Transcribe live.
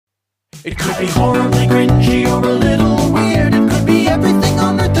It could be horribly cringy or a little weird. It could be everything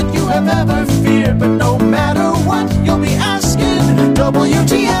on earth that you have ever feared. But no matter what, you'll be asking,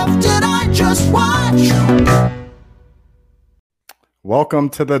 WTF did I just watch? Welcome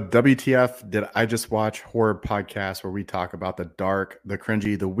to the WTF Did I Just Watch horror podcast, where we talk about the dark, the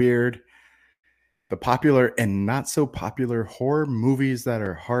cringy, the weird, the popular and not so popular horror movies that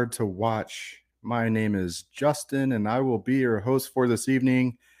are hard to watch. My name is Justin, and I will be your host for this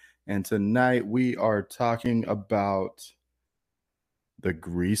evening. And tonight we are talking about The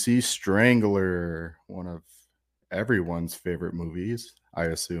Greasy Strangler, one of everyone's favorite movies, I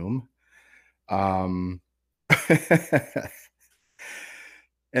assume. And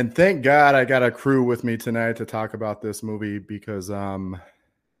thank God I got a crew with me tonight to talk about this movie, because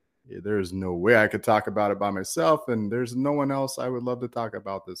there's no way I could talk about it by myself, and there's no one else I would love to talk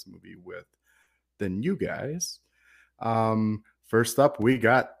about this movie with than you guys. First up, we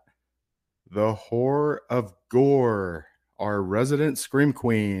got the horror of gore, our resident scream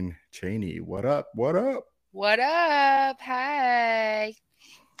queen, Cheney. What up? What up? What up? Hey.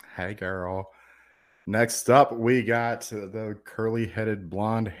 Hey, girl. Next up, we got the curly-headed,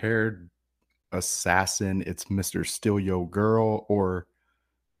 blonde-haired assassin. It's Mr. Steal Yo Girl, or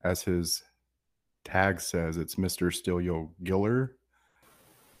as his tag says, it's Mr. Steal Yo Giller.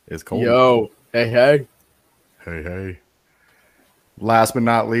 It's Coleman. Yo, hey. Hey. Last but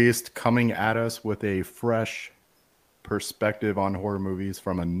not least, coming at us with a fresh perspective on horror movies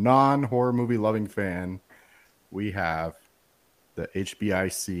from a non-horror movie loving fan, we have the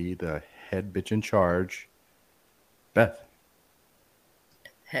HBIC, the head bitch in charge, Beth.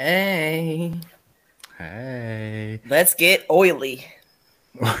 Hey. Hey. Let's get oily.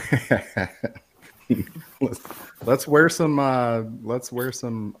 let's wear some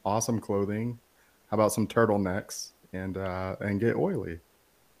awesome clothing. How about some turtlenecks and get oily?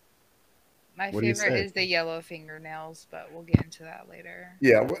 My What do you favorite say? is the yellow fingernails, but we'll get into that later.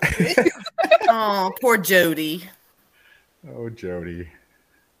 Yeah. Oh, poor Jody. Oh, Jody.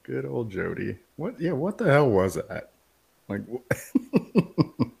 Good old Jody. What the hell was that? Like,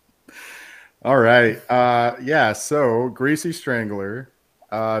 all right. So Greasy Strangler,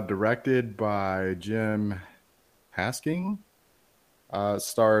 directed by Jim Hasking,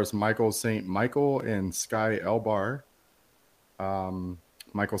 stars Michael St. Michael and Sky Elbar.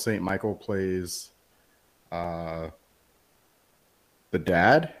 Michael St. Michael plays the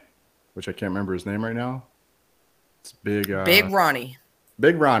dad, which I can't remember his name right now. It's Big Ronnie.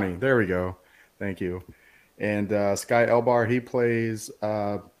 Big Ronnie. There we go. Thank you. And Sky Elbar, he plays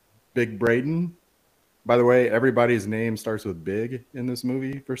Big Braden. By the way, everybody's name starts with Big in this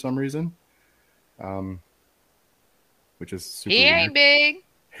movie for some reason, which is super He ain't big.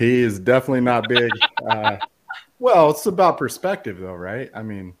 He is definitely not big. Well, it's about perspective, though, right? I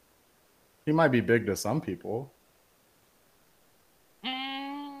mean, he might be big to some people.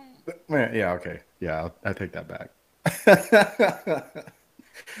 Yeah, okay. Yeah, I take that back.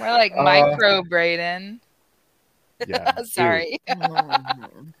 More like micro Braden. Yeah. Sorry.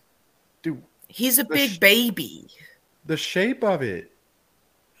 Dude, He's a big baby. the shape of it.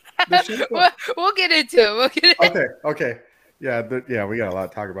 We'll get into it. Okay. Yeah, we got a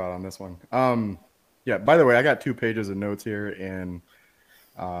lot to talk about on this one. Yeah, by the way, I got 2 pages of notes here, and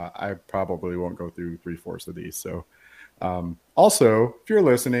I probably won't go through 3/4 of these. So, also, if you're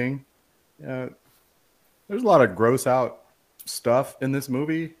listening, there's a lot of gross out stuff in this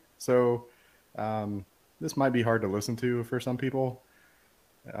movie. So, this might be hard to listen to for some people,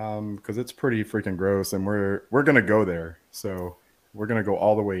 because it's pretty freaking gross, and we're gonna go there. So, we're gonna go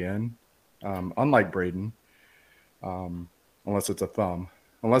all the way in, unlike Braden, unless it's a thumb.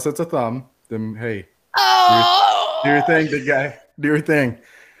 Unless it's a thumb, then hey, do your thing, big guy. Do your thing.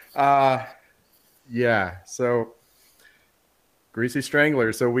 Yeah. So, Greasy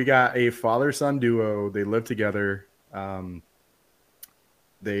Strangler. So we got a father-son duo. They live together.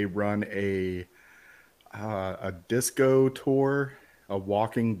 They run a disco tour, a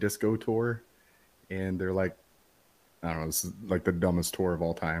walking disco tour, and they're like, I don't know, this is like the dumbest tour of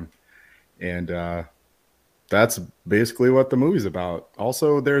all time. And that's basically what the movie's about.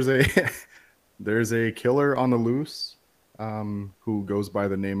 Also, there's a killer on the loose, who goes by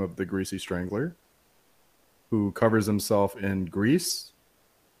the name of the Greasy Strangler, who covers himself in grease,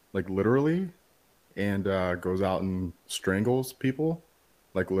 like literally, and goes out and strangles people,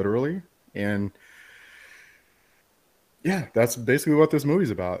 like literally. And yeah, that's basically what this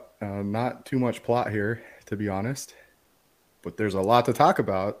movie's about. Not too much plot here, to be honest, but there's a lot to talk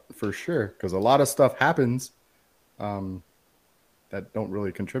about for sure, because a lot of stuff happens that don't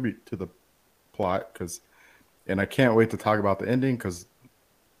really contribute to the plot. And I can't wait to talk about the ending, because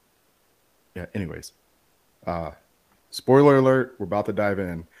Yeah. Anyways, spoiler alert. We're about to dive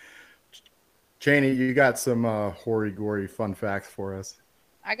in. Cheney, you got some hoary gory fun facts for us?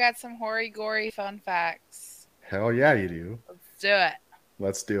 I got some hoary gory fun facts. Hell yeah, you do. Let's do it.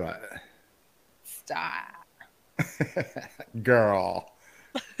 Let's do it. Stop. Girl.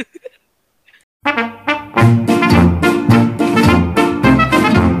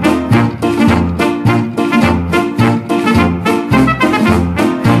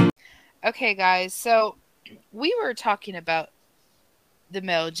 Okay, guys. So we were talking about the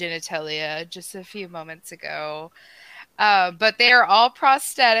male genitalia just a few moments ago. But they are all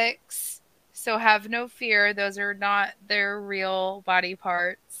prosthetics. So have no fear. Those are not their real body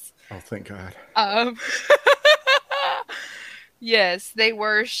parts. Oh, thank God. Yes, they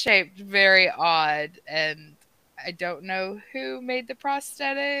were shaped very odd, and I don't know who made the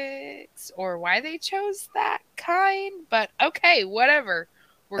prosthetics or why they chose that kind, but okay, whatever.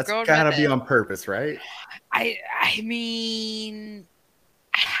 We're That's going gotta with be it. on purpose, right? I mean,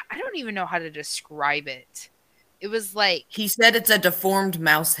 I don't even know how to describe it. It was like He said it's a deformed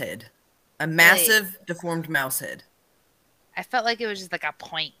mouse head. A massive deformed mouse head. I felt like it was just like a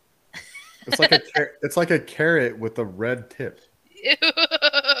point. It's like a carrot with a red tip.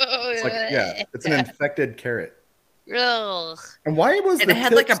 It's like, yeah, it's an infected carrot. Ugh. And why was And the it had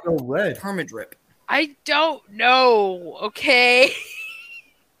tip like a so red? permadrip. I don't know. Okay.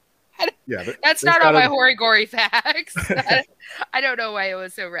 Yeah, That's not on my hoary gory facts. I don't know why it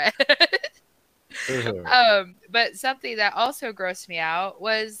was so red. But something that also grossed me out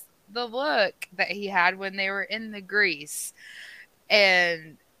was the look that he had when they were in the grease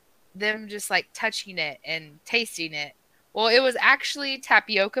and them just like touching it and tasting it. Well, it was actually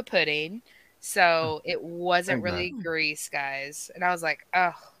tapioca pudding, so it wasn't really grease, guys. And I was like,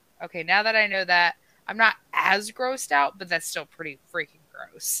 oh, okay, now that I know that, I'm not as grossed out, but that's still pretty freaking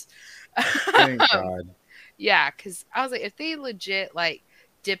gross. Thank God. Yeah, because I was like, if they legit like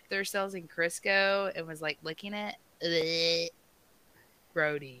dipped themselves in Crisco and was like licking it,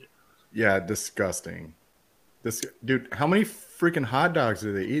 grody. Yeah, disgusting. This dude, how many freaking hot dogs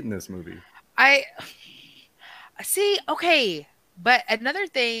do they eat in this movie? I see. Okay, but another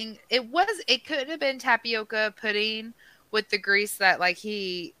thing, it could have been tapioca pudding with the grease that like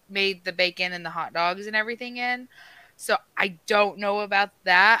he made the bacon and the hot dogs and everything in. So I don't know about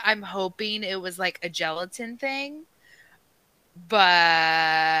that. I'm hoping it was like a gelatin thing,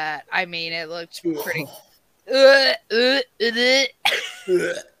 but I mean, it looked pretty.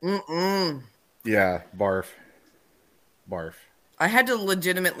 Yeah, barf. I had to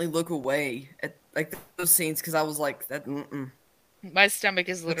legitimately look away at like those scenes because I was like, "That." My stomach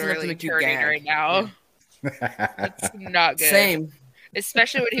is That's enough to literally make you turning gag. right now. It's not good. Same.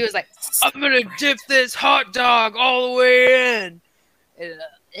 Especially when he was like, I'm going to dip this hot dog all the way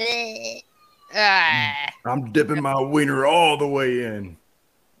in. I'm dipping my wiener all the way in.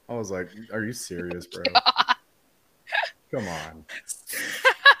 I was like, are you serious, bro? Come on.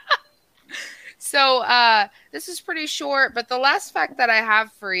 So this is pretty short, but the last fact that I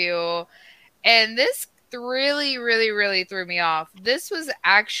have for you, and this really, really, really threw me off. This was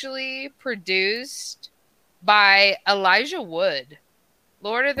actually produced by Elijah Wood.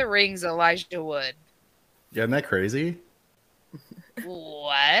 Lord of the Rings, Elijah Wood. Yeah, isn't that crazy?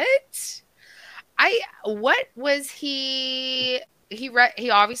 What? What was he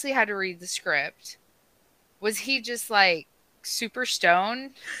obviously had to read the script. Was he just like super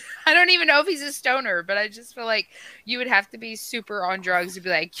stoned? I don't even know if he's a stoner, but I just feel like you would have to be super on drugs to be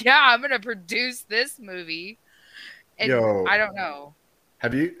like, yeah, I'm gonna produce this movie. And Yo, I don't know.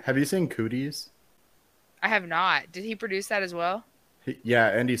 Have you seen Cooties? I have not. Did he produce that as well? Yeah,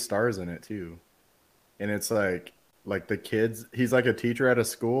 and he stars in it too. And it's like the kids, he's like a teacher at a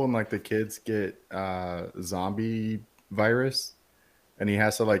school, and like the kids get zombie virus, and he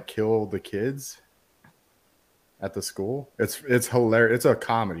has to like kill the kids at the school. It's hilarious. It's a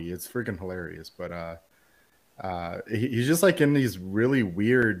comedy. It's freaking hilarious. But he's just like in these really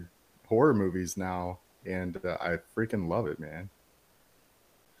weird horror movies now, and I freaking love it, man.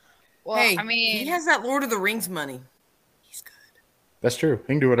 Well, hey, I mean, he has that Lord of the Rings money. He's good. That's true. He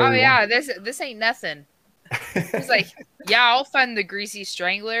can do whatever. Oh he yeah, wants. this ain't nothing. He's like, yeah, I'll fund the Greasy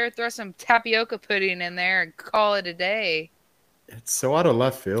Strangler. Throw some tapioca pudding in there and call it a day. It's so out of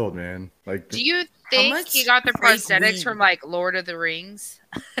left field, man. Like, Do you think he got the prosthetics from like Lord of the Rings?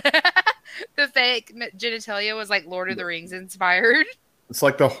 The fake genitalia was like Lord of the Rings inspired. it's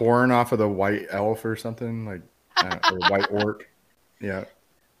like the horn off of the white elf or something, like or white orc. Yeah.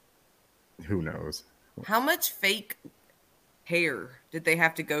 Who knows? How much fake hair did they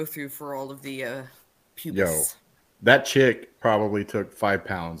have to go through for all of the pubis? Yo, that chick probably took 5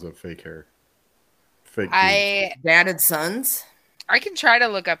 pounds of fake hair. Fake pubes. Dad and sons. I can try to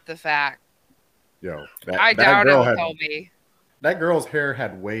look up the fact. Yo, I that doubt girl it'll had tell me. that girl's hair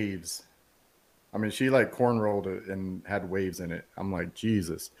had waves. I mean, she like cornrowed it and had waves in it. I'm like,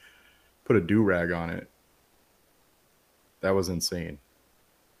 Jesus, put a do-rag on it. That was insane.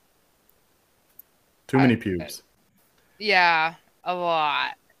 Too many pubes. Yeah, a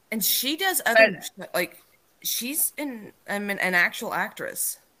lot. And she does other like she's an actual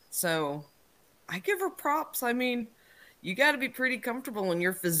actress. So I give her props. I mean, you got to be pretty comfortable in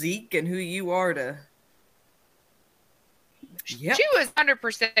your physique and who you are to. Yep. She was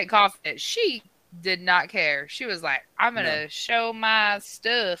 100% confident. She did not care. She was like, I'm going to show my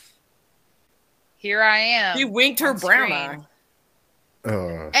stuff. Here I am. She winked her brown eye.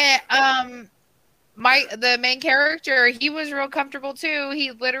 And the main character, he was real comfortable too.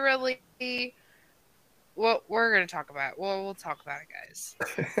 He literally, well, we're gonna talk about. Well, we'll talk about it, guys.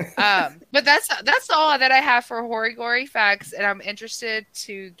 But that's all that I have for Hoary Gory facts, and I'm interested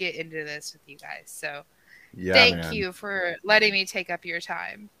to get into this with you guys. So, Yeah, thank you for letting me take up your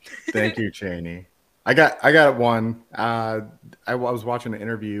time. Thank you, Cheney. I got one. I was watching an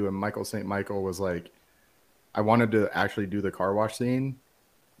interview, and Michael St. Michael was like, I wanted to actually do the car wash scene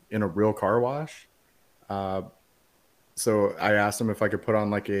in a real car wash. So I asked him if I could put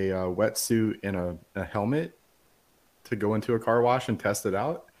on like a wetsuit and a helmet to go into a car wash and test it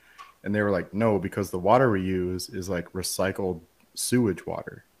out. And they were like, no, because the water we use is like recycled sewage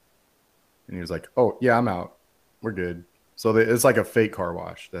water. And he was like, oh, yeah, I'm out. We're good. So it's like a fake car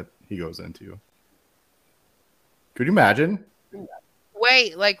wash that he goes into. Could you imagine?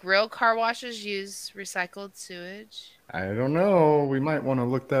 Wait, like real car washes use recycled sewage? I don't know. We might want to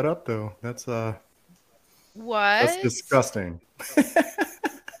look that up, though. That's what? That's disgusting.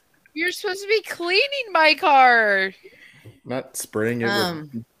 You're supposed to be cleaning my car. Not spraying it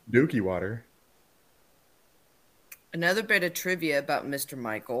with dookie water. Another bit of trivia about Mr.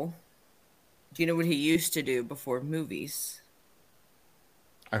 Michael. Do you know what he used to do before movies?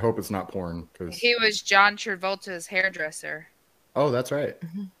 I hope it's not porn. He was John Travolta's hairdresser. Oh, that's right.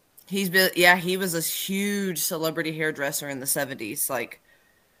 Mm-hmm. He was a huge celebrity hairdresser in the 70s, like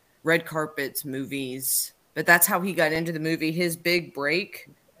red carpets, movies. But that's how he got into the movie. His big break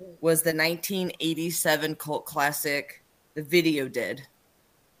was the 1987 cult classic, The Video Dead.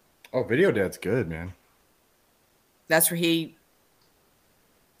 Oh, Video Dead's good, man. That's where he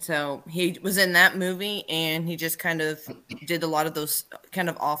was in that movie, and he just kind of did a lot of those kind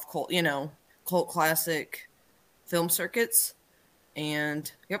of off cult, cult classic film circuits. And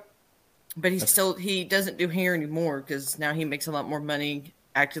yep. But he doesn't do hair anymore because now he makes a lot more money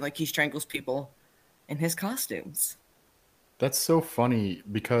acting like he strangles people in his costumes. That's so funny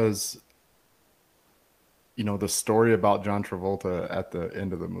because, the story about John Travolta at the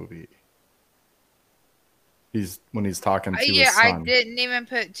end of the movie. When he's talking to his son. I didn't even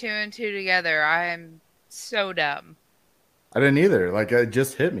put two and two together. I am so dumb. I didn't either. Like, it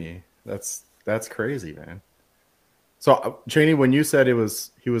just hit me. That's crazy, man. So, Cheney, when you said he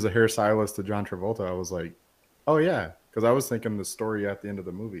was a hairstylist to John Travolta, I was like, oh, yeah. Because I was thinking the story at the end of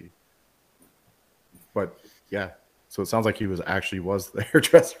the movie. But, yeah. So, it sounds like he was the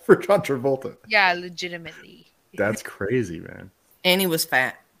hairdresser for John Travolta. Yeah, legitimately. That's crazy, man. And he was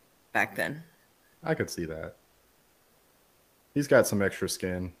fat back then. I could see that. He's got some extra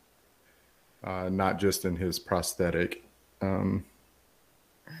skin. Not just in his prosthetic.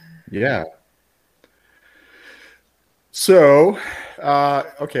 Yeah. So,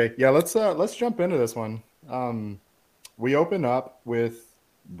 okay, yeah, let's jump into this one. We open up with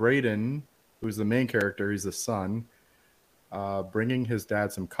Braden, who's the main character. He's the son, bringing his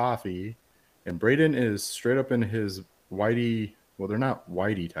dad some coffee, and Braden is straight up in his whitey. Well, they're not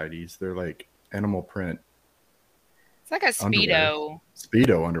whitey tighties; they're like animal print. It's like a Speedo.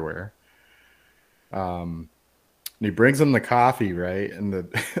 Speedo underwear. And he brings him the coffee, right? And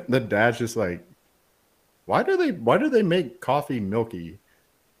the dad's just like, Why do they make coffee milky?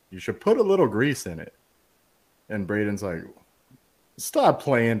 You should put a little grease in it. And Braden's like, stop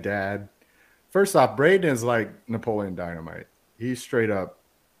playing, Dad. First off, Braden is like Napoleon Dynamite. He's straight up.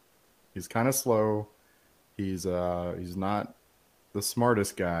 He's kind of slow. He's not the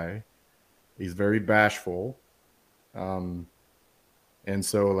smartest guy. He's very bashful. And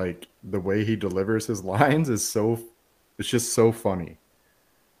so like the way he delivers his lines it's just so funny.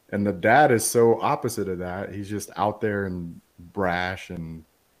 And the dad is so opposite of that. He's just out there and brash and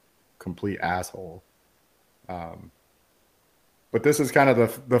complete asshole. But this is kind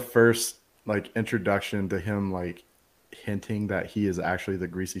of the first like introduction to him like hinting that he is actually the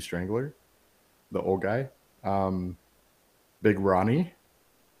Greasy Strangler, the old guy. Big Ronnie.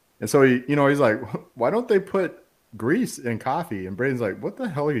 And so he's like, why don't they put grease in coffee? And Braden's like, what the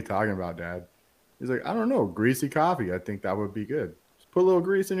hell are you talking about, Dad? He's like, I don't know, greasy coffee. I think that would be good. Just put a little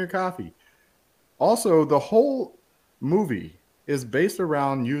grease in your coffee. Also, the whole movie is based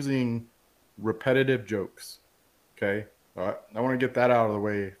around using repetitive jokes. Okay. All right. I want to get that out of the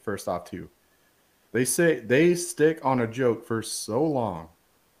way first off, too. They say they stick on a joke for so long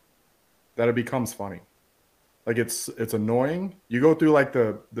that it becomes funny. Like it's annoying. You go through like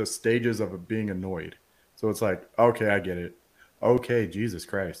the stages of being annoyed. So it's like, okay, I get it. Okay, Jesus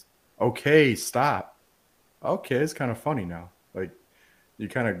Christ. Okay, stop. Okay, it's kind of funny now. Like you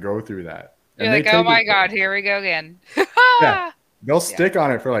kind of go through that. You're And like, they oh take my it, God, here we go again. yeah. They'll stick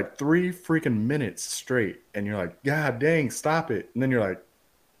on it for like 3 freaking minutes straight. And you're like, God dang, stop it. And then you're like,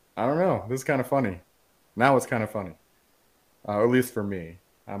 I don't know. This is kind of funny. Now it's kind of funny. At least for me.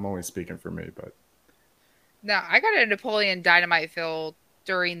 I'm only speaking for me, but. No, I got a Napoleon Dynamite feel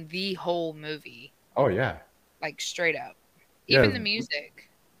during the whole movie. Oh, yeah. Like, straight up. Yeah. Even the music.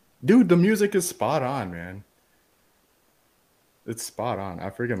 Dude, the music is spot on, man. It's spot on. I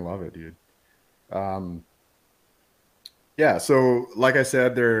freaking love it, dude. Yeah, so like I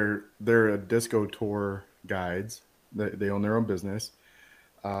said, they're a disco tour guides. They own their own business.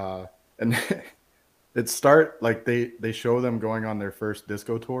 And it start like they show them going on their first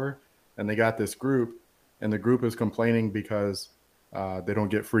disco tour, and they got this group, and the group is complaining because they don't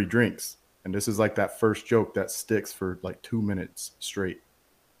get free drinks. And this is like that first joke that sticks for like 2 minutes straight.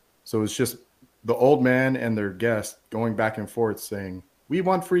 So it's just the old man and their guest going back and forth saying, we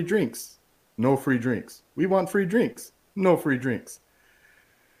want free drinks, no free drinks. We want free drinks, no free drinks.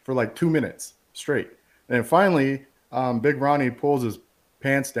 For like 2 minutes straight. And then finally, Big Ronnie pulls his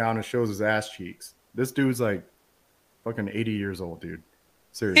pants down and shows his ass cheeks. This dude's like fucking 80 years old, dude.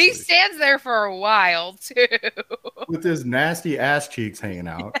 Seriously. He stands there for a while, too. With his nasty ass cheeks hanging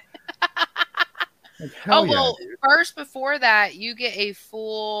out. Like, hell well, yeah, dude. first, before that, you get a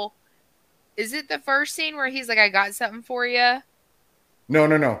full... Is it the first scene where he's like, I got something for you?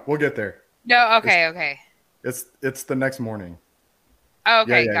 No. We'll get there. No, okay. It's the next morning.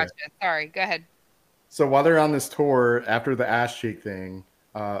 Okay, Yeah. gotcha. Sorry, go ahead. So while they're on this tour, after the ass cheek thing,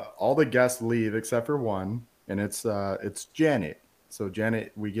 all the guests leave except for one, and it's Janet. So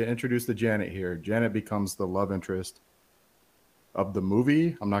Janet, we get introduced to Janet here. Janet becomes the love interest of the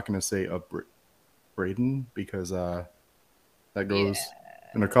movie. I'm not going to say of Braden because that goes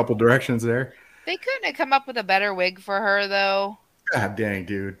in a couple directions there. They couldn't have come up with a better wig for her, though. God dang,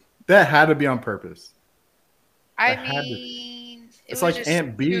 dude. That had to be on purpose. I mean, it's like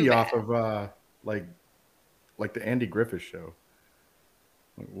Aunt Bee off of like the Andy Griffith Show.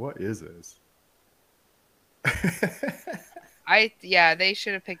 Like, what is this? They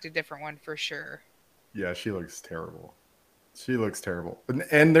should have picked a different one for sure. Yeah, she looks terrible.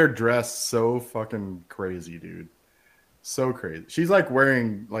 And they're dressed so fucking crazy, dude. So crazy. She's like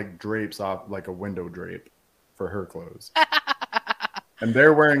wearing like drapes off like a window drape for her clothes. And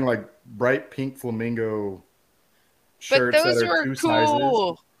they're wearing like bright pink flamingo shirts but those that are were 2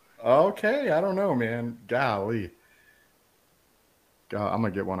 cool. sizes. Okay, I don't know, man. Golly. God, I'm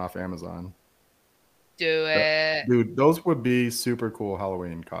gonna get one off Amazon. Do it. Dude, those would be super cool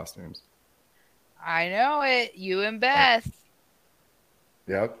Halloween costumes. I know it. You and Beth.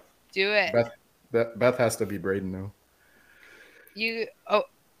 Yep. Do it. Beth has to be Braden though.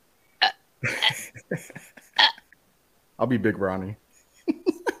 I'll be Big Ronnie.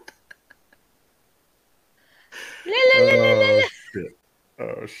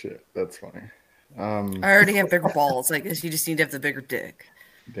 Oh shit. That's funny. I already have bigger balls. I guess you just need to have the bigger dick.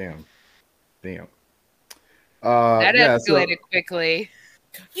 Damn. That escalated quickly.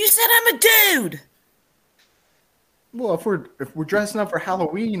 You said I'm a dude. Well, if we're dressing up for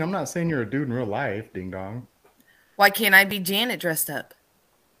Halloween, I'm not saying you're a dude in real life, ding dong. Why can't I be Janet dressed up?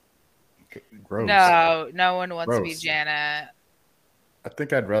 Gross. No one wants to be Janet. I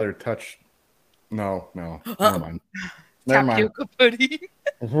think I'd rather touch. No. Never mind. Tapioca pudding.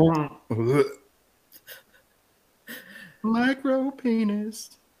 Micro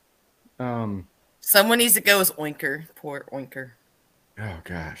penis. Someone needs to go as Oinker. Poor Oinker. Oh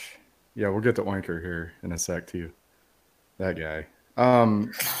gosh. Yeah, we'll get to Oinker here in a sec too. That guy.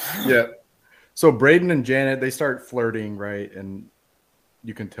 Yeah. So Braden and Janet, they start flirting, right? And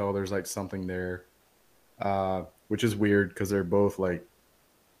you can tell there's like something there, which is weird because they're both like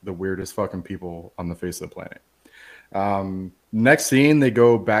the weirdest fucking people on the face of the planet. Next scene, they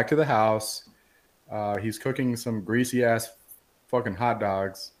go back to the house. He's cooking some greasy ass fucking hot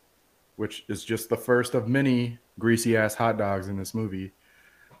dogs, which is just the first of many greasy ass hot dogs in this movie.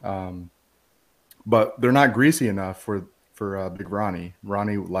 But they're not greasy enough for for Big Ronnie.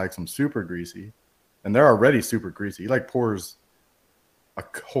 Ronnie likes them super greasy, and they're already super greasy. He like pours a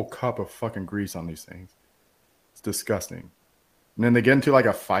whole cup of fucking grease on these things. It's disgusting. And then they get into like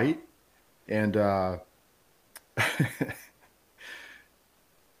a fight, and the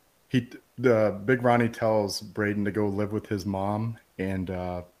Big Ronnie tells Braden to go live with his mom and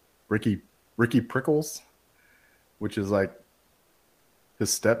Ricky Prickles, which is like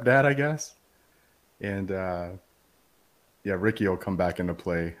his stepdad, I guess. And yeah, Ricky will come back into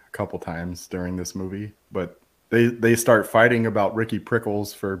play a couple times during this movie, but they start fighting about Ricky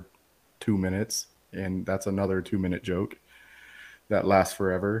Prickles for 2 minutes, and that's another 2-minute joke that lasts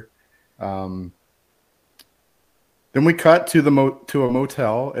forever. Then we cut to to a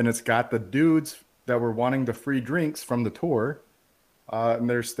motel, and it's got the dudes that were wanting the free drinks from the tour, and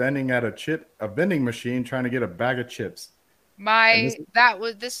they're standing at a vending machine trying to get a bag of chips. This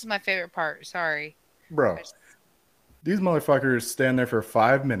is my favorite part. Sorry, bro. These motherfuckers stand there for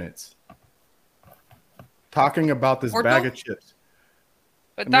 5 minutes talking about this bag of chips.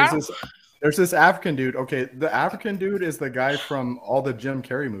 But there's this African dude. Okay, the African dude is the guy from all the Jim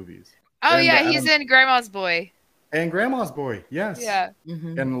Carrey movies. Oh yeah, he's in Grandma's Boy. And Grandma's Boy, yes. Yeah.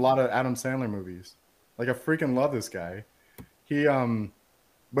 And a lot of Adam Sandler movies. Like, I freaking love this guy.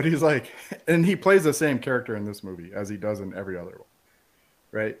 But he's like, and he plays the same character in this movie as he does in every other one,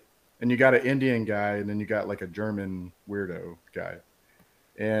 right? And you got an Indian guy, and then you got like a German weirdo guy.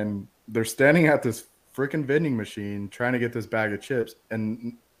 And they're standing at this freaking vending machine trying to get this bag of chips.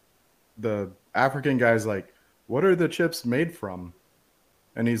 And the African guy's like, what are the chips made from?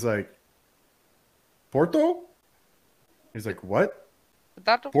 And he's like, Porto? He's like, what?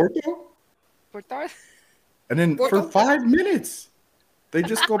 Porto? And then for 5 minutes, they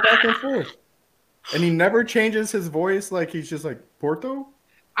just go back and forth. And he never changes his voice. Like, he's just like, Porto?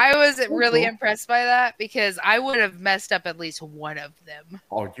 I was really impressed by that because I would have messed up at least one of them.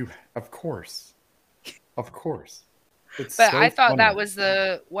 Oh, of course. Of course. But so I thought that was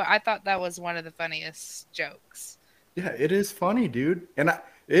one of the funniest jokes. Yeah, it is funny, dude. And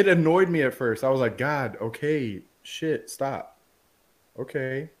it annoyed me at first. I was like, God, okay, shit, stop.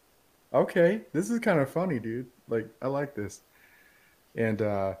 Okay, this is kind of funny, dude. Like, I like this. And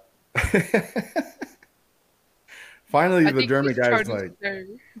finally, the German guy's like,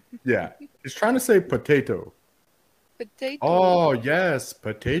 yeah, he's trying to say potato. Potato. Oh, yes,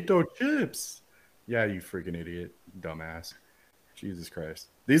 potato chips. Yeah, you freaking idiot, dumbass. Jesus Christ.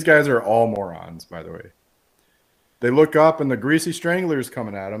 These guys are all morons, by the way. They look up, and the Greasy Strangler is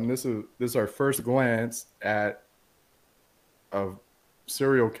coming at them. This is our first glance at a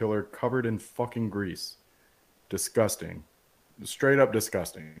serial killer covered in fucking grease. Disgusting. Straight up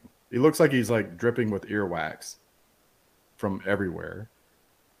disgusting. He looks like he's like dripping with earwax from everywhere.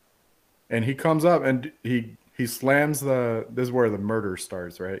 And he comes up and he slams this is where the murder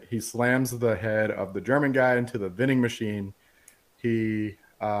starts, right? He slams the head of the German guy into the vending machine. He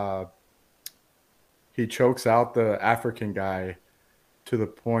chokes out the African guy to the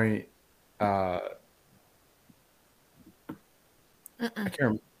point I can't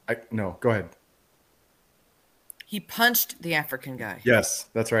remember. No, go ahead. He punched the African guy. Yes,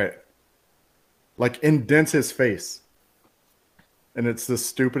 that's right. Like, indents his face. And it's the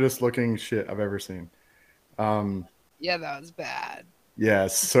stupidest looking shit I've ever seen. Yeah, that was bad.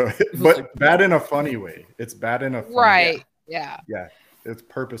 Yes, so but bad in a funny way. It's bad in a funny right. way. Yeah. Yeah, it's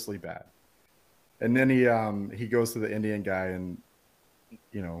purposely bad. And then he goes to the Indian guy and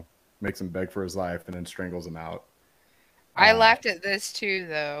makes him beg for his life and then strangles him out. I laughed at this too,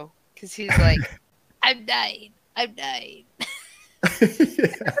 though, because he's like, I'm dying. Yeah.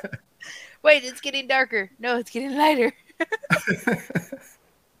 Wait, it's getting darker. No, it's getting lighter.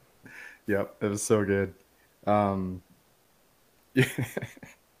 Yep, it was so good. Yeah.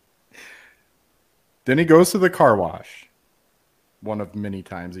 Then he goes to the car wash. One of many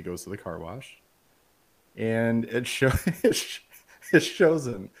times he goes to the car wash. And it shows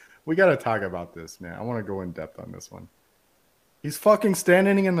him. We got to talk about this, man. I want to go in depth on this one. He's fucking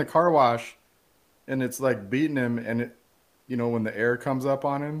standing in the car wash, and it's like beating him. And when the air comes up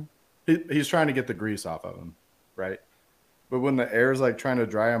on him, he's trying to get the grease off of him, right? But when the air is like trying to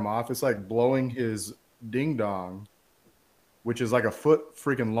dry him off, it's like blowing his ding dong, which is like a foot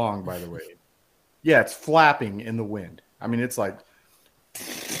freaking long, by the way. Yeah, it's flapping in the wind. I mean, it's like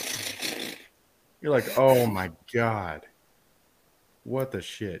you're like, oh my God, what the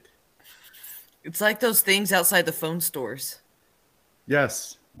shit? It's like those things outside the phone stores.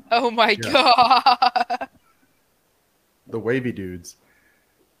 Yes. Oh my God. The wavy dudes.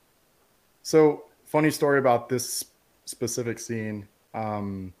 So, funny story about this specific scene.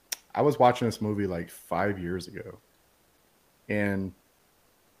 I was watching this movie like 5 years ago. and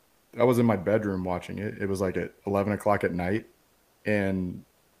I was in my bedroom watching it. It was like at 11 o'clock at night. And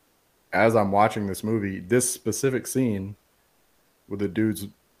as I'm watching this movie, this specific scene with the dude's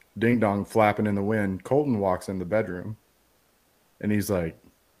ding dong flapping in the wind, Colton walks in the bedroom and he's like,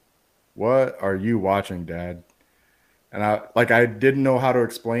 "What are you watching, Dad?" And I didn't know how to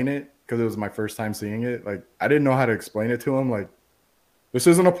explain it because it was my first time seeing it. Like, I didn't know how to explain it to him. Like, this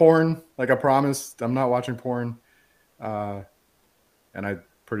isn't a porn. Like, I promised I'm not watching porn. And I'm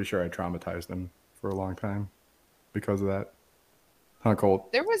pretty sure I traumatized him for a long time because of that. Huh,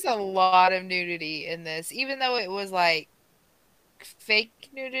 Colt? There was a lot of nudity in this, even though it was like fake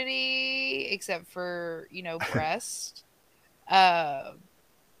nudity, except for, breast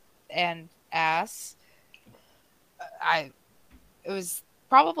and ass. It was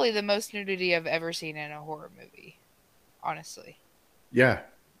probably the most nudity I've ever seen in a horror movie, honestly. Yeah,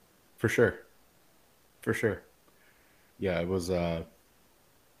 for sure. For sure. Yeah, it was,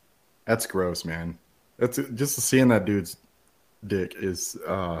 that's gross, man. That's just seeing that dude's dick is,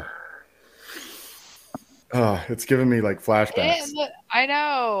 it's giving me like flashbacks. I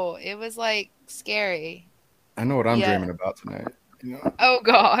know. It was like scary. I know what I'm dreaming about tonight. You know? Oh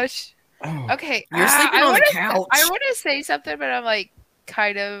gosh. Oh. Okay. You're sleeping on the couch. I want to say something, but I'm like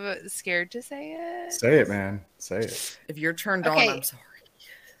kind of scared to say it. Say it, man. Say it. If you're turned on, I'm sorry.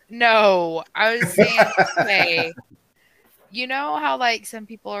 No, I was saying, okay. You know how like some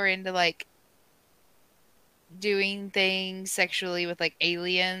people are into like doing things sexually with like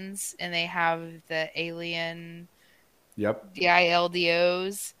aliens, and they have the alien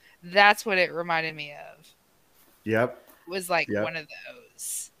DILDOs? That's what it reminded me of. Yep. Was like one of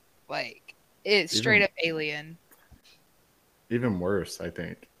those. Like, it's straight up alien. Even worse, I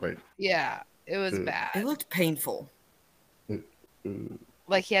think. Like, yeah, it was bad. It looked painful.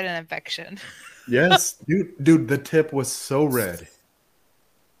 Like he had an infection. Yes, dude, the tip was so red.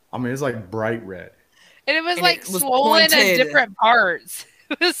 I mean, it's like bright red. And it was like swollen in different parts.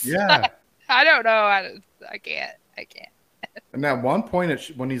 It was like, I don't know. I can't. And at one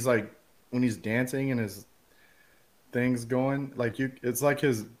point, when he's dancing and his thing's going, like it's like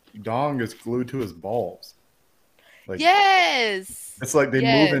his dong is glued to his balls. Like, yes, it's like they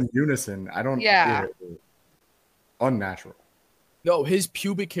move in unison. I don't. Yeah, unnatural. No, his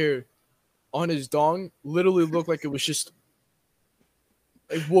pubic hair on his dong literally looked like it was just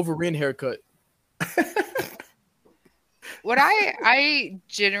a Wolverine haircut. What I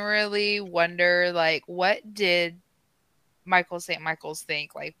generally wonder, like, what did Michael St. Michael's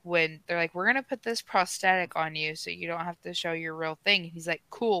think? Like, when they're like, we're going to put this prosthetic on you so you don't have to show your real thing. He's like,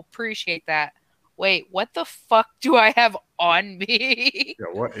 cool, appreciate that. Wait, what the fuck do I have on me?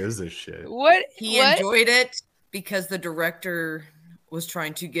 Yeah, what is this shit? He enjoyed it because the director was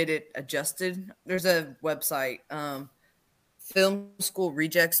trying to get it adjusted. There's a website,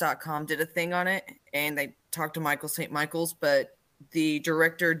 filmschoolrejects.com did a thing on it, and they talked to Michael St. Michael's, but the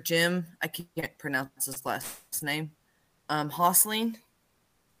director, Jim, I can't pronounce his last name, Hosking.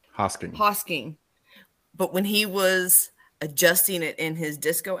 But when he was adjusting it in his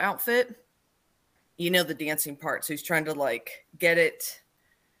disco outfit, the dancing part, so he's trying to like get it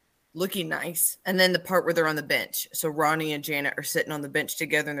looking nice, and then the part where they're on the bench, so Ronnie and Janet are sitting on the bench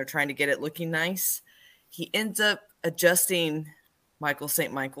together and they're trying to get it looking nice. He ends up adjusting Michael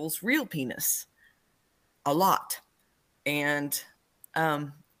St. Michael's real penis a lot, and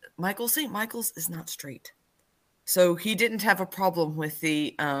Michael St. Michael's is not straight, so he didn't have a problem with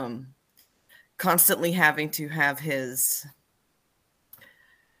the constantly having to have his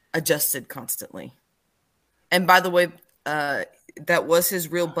adjusted constantly. And by the way, that was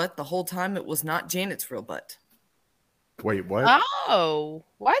his real butt the whole time. It was not Janet's real butt. Wait, what? Oh,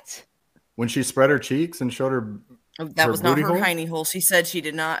 what? When she spread her cheeks and showed her that was not her hiney hole. She said she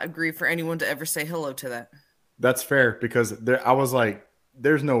did not agree for anyone to ever say hello to that. That's fair, because I was like,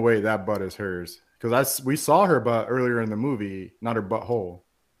 there's no way that butt is hers. Because we saw her butt earlier in the movie, not her butthole.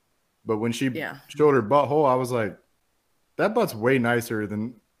 But when she showed her butthole, I was like, that butt's way nicer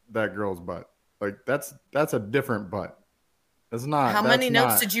than that girl's butt. Like, that's a different butt. That's not. How many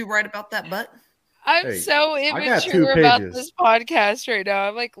notes did you write about that butt? I'm so immature about this podcast right now.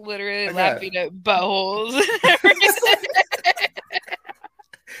 I'm like literally laughing at buttholes.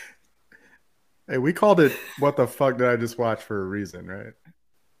 Hey, we called it "What the fuck did I just watch" for a reason, right?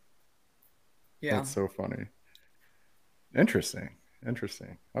 Yeah, that's so funny. Interesting.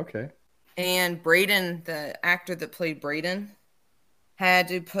 Okay. And Braden, the actor that played Braden, had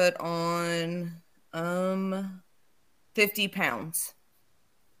to put on 50 pounds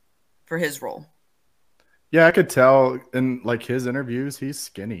for his role. Yeah, I could tell in like his interviews, he's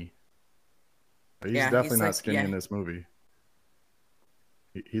skinny. He's definitely not skinny in this movie.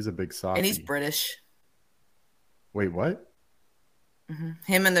 He's a big softie. And he's British. Wait, what?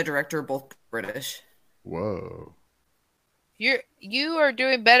 Him and the director are both British. Whoa. You are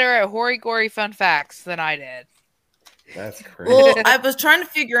doing better at hoary gory fun facts than I did. That's crazy. Well, I was trying to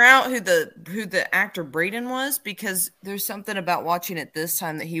figure out who the actor Braden was, because there's something about watching it this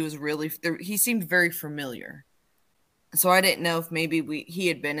time that he seemed very familiar. So I didn't know if maybe he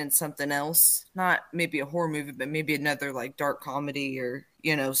had been in something else, not maybe a horror movie, but maybe another like dark comedy or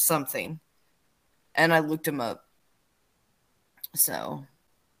something. And I looked him up. So,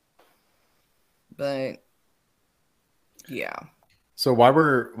 but yeah. So while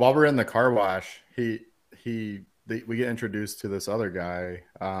we're in the car wash, we get introduced to this other guy.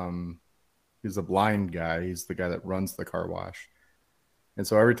 He's a blind guy. He's the guy that runs the car wash. And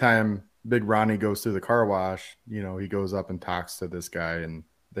so every time Big Ronnie goes through the car wash, he goes up and talks to this guy, and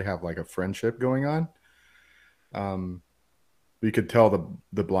they have like a friendship going on. You could tell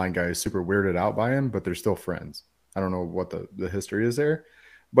the blind guy is super weirded out by him, but they're still friends. I don't know what the history is there.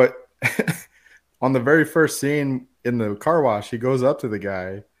 But on the very first scene in the car wash, he goes up to the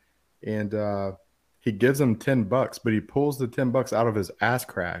guy and he gives him $10, but he pulls the $10 out of his ass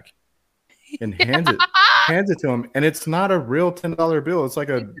crack and hands it to him. And it's not a real $10 bill. It's like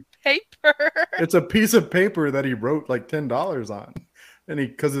Paper. It's a piece of paper that he wrote like $10 on. And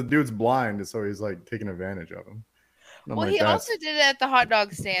because the dude's blind, so he's like taking advantage of him. Well, like, he also did it at the hot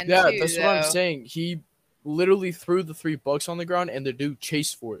dog stand Yeah, too. that's what I'm saying. He literally threw the $3 on the ground, and the dude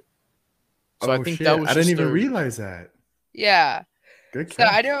chased for it. So I think that was. I didn't even realize that. Yeah. Good So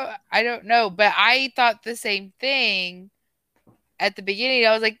catch. I don't know, but I thought the same thing at the beginning.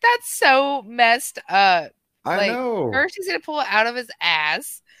 I was like, that's so messed up. I know. First he's gonna pull it out of his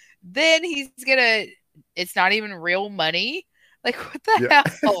ass, then it's not even real money. Like, what the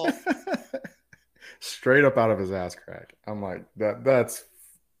hell? Straight up out of his ass crack. I'm like, that's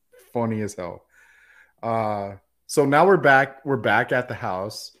funny as hell. So now we're back at the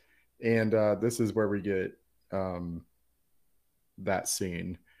house, and this is where we get that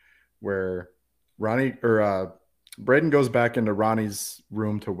scene where Ronnie or Braden goes back into Ronnie's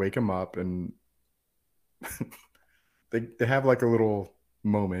room to wake him up, and they have like a little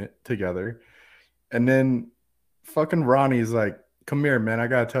moment together, and then fucking Ronnie's like, come here, man, I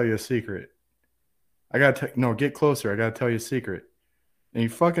gotta tell you a secret. No, get closer, I gotta tell you a secret. And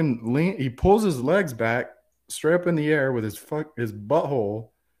he pulls his legs back straight up in the air with his butthole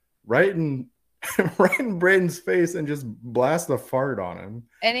right in Braden's face, and just blast a fart on him.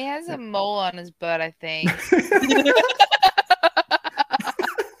 And he has a mole on his butt, I think.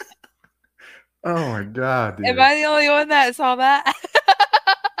 Oh my god, dude. Am I the only one that saw that?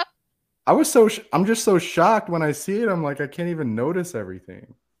 I'm just so shocked when I see it. I'm like, I can't even notice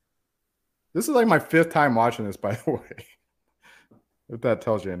everything. This is like my 5th time watching this, by the way. If that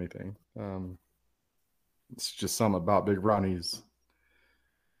tells you anything. It's just something about Big Ronnie's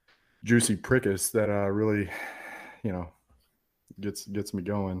juicy prickus that really, gets me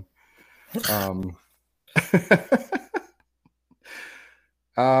going.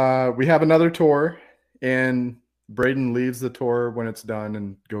 We have another tour, and Braden leaves the tour when it's done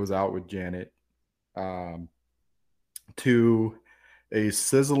and goes out with Janet to a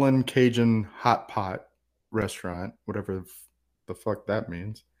sizzling Cajun hot pot restaurant, whatever the fuck that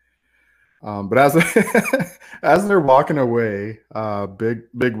means. But as they're walking away,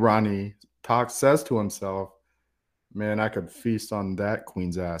 Big Ronnie says to himself, "Man, I could feast on that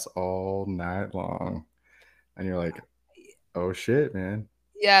queen's ass all night long." And you're like, "Oh shit, man."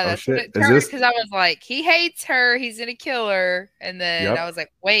 Yeah, that's what it turned, because I was like, he hates her, he's gonna kill her, and then I was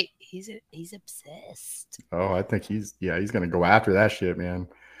like, wait, he's obsessed. Oh, I think he's gonna go after that shit, man.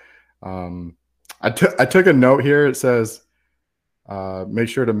 I took a note here. It says, make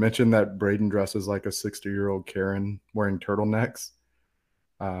sure to mention that Braden dresses like a 60-year-old Karen wearing turtlenecks.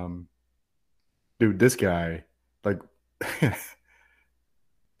 Dude, this guy, like, I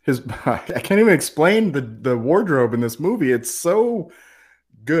can't even explain the wardrobe in this movie. It's so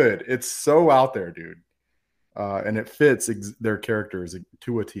good. It's so out there, dude. And it fits their characters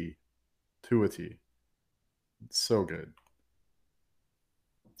to a T. To a T. It's so good.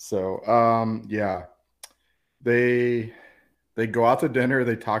 So, yeah. They go out to dinner.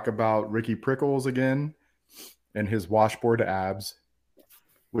 They talk about Ricky Prickles again and his washboard abs,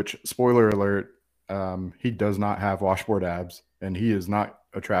 which, spoiler alert, he does not have washboard abs, and he is not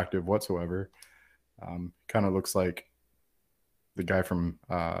attractive whatsoever. Kind of looks like the guy from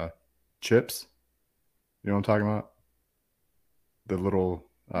Chips. You know what I'm talking about? The little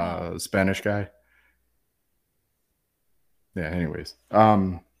Spanish guy. Yeah, anyways.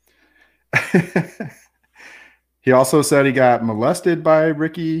 He also said he got molested by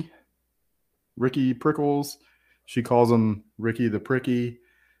Ricky Prickles. She calls him Ricky the Pricky.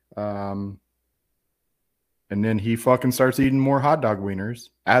 And then he fucking starts eating more hot dog wieners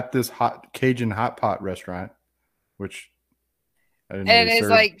at this hot Cajun hot pot restaurant, which I didn't know And he is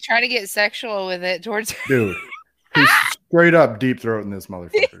served. like trying to get sexual with it towards Dude, he's straight up deep throating this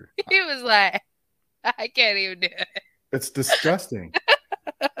motherfucker. He was like, I can't even do it. It's disgusting.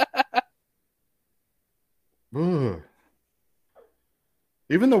 Ugh.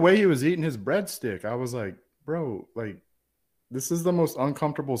 Even the way he was eating his breadstick, I was like, bro, like, this is the most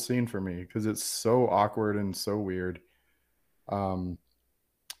uncomfortable scene for me because it's so awkward and so weird. But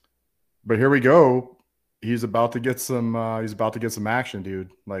here we go. He's about to get some action,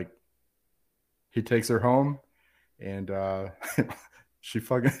 dude. Like, he takes her home and she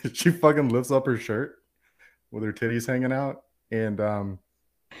fucking lifts up her shirt with her titties hanging out, and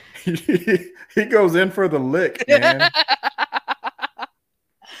he goes in for the lick, man.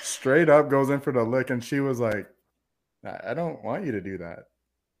 Straight up goes in for the lick, and she was like, I don't want you to do that.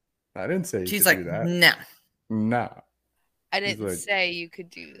 I didn't say you She's could like, do that. no. Nah. I didn't like- say you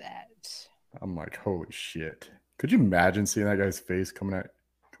could do that. I'm like, holy shit. Could you imagine seeing that guy's face coming out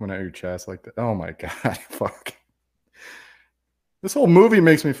your chest like that? Oh my god, fuck. This whole movie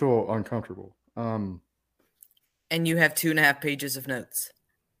makes me feel uncomfortable. And you have 2.5 pages of notes.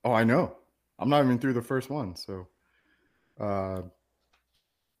 Oh, I know. I'm not even through the first one. So,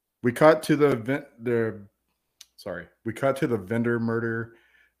 we cut to the vendor murder.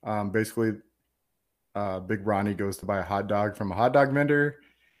 Basically, Big Ronnie goes to buy a hot dog from a hot dog vendor,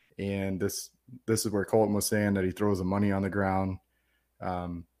 and this is where Colton was saying that he throws the money on the ground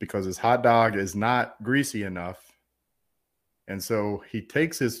because his hot dog is not greasy enough, and so he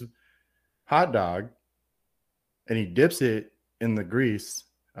takes his hot dog and he dips it in the grease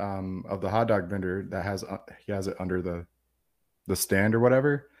of the hot dog vendor that he has it under the stand or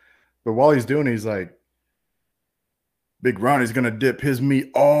whatever. But while he's doing it, he's like, Big Ronnie's gonna dip his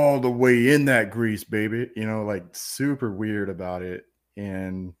meat all the way in that grease, baby. You know, like super weird about it.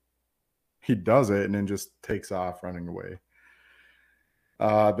 And he does it and then just takes off running away.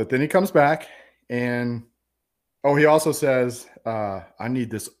 But then he comes back and he also says, I need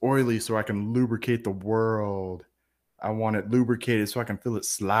this oily so I can lubricate the world. I want it lubricated so I can feel it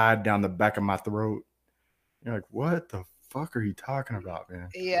slide down the back of my throat. You're like, what the fuck are you talking about, man?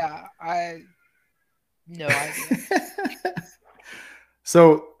 Yeah, no idea.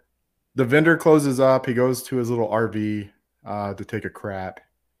 So the vendor closes up. He goes to his little RV to take a crap,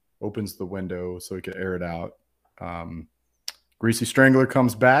 opens the window so he can air it out. Greasy Strangler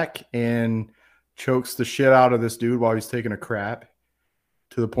comes back and chokes the shit out of this dude while he's taking a crap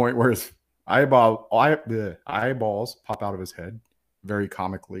to the point where his eyeballs pop out of his head very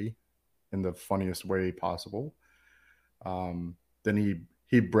comically in the funniest way possible. Then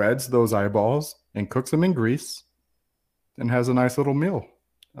he breads those eyeballs and cooks them in grease and has a nice little meal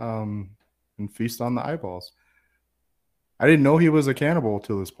and feast on the eyeballs. I didn't know he was a cannibal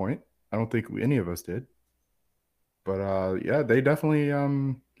till this point. I don't think any of us did. But yeah, they definitely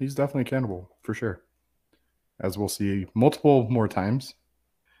he's definitely a cannibal for sure, as we'll see multiple more times.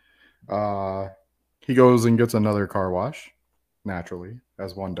 He goes and gets another car wash, naturally,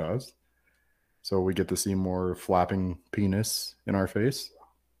 as one does. So we get to see more flapping penis in our face.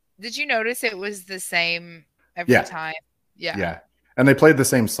 Did you notice it was the same every time? Yeah. Yeah. And they played the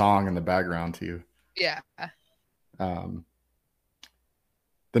same song in the background too. Yeah. The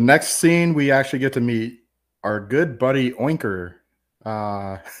next scene, we actually get to meet our good buddy Oinker.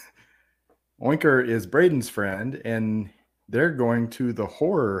 Oinker is Braden's friend, and they're going to the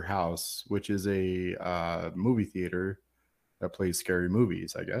Horror House, which is a movie theater that plays scary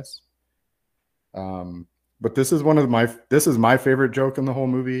movies, I guess. But this is my favorite joke in the whole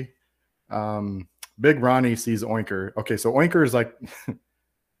movie. Big Ronnie sees Oinker. Okay, so Oinker is like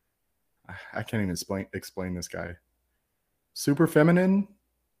I can't even explain this guy. Super feminine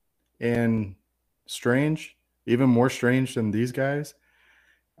and strange, even more strange than these guys.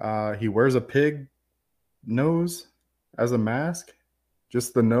 He wears a pig nose as a mask,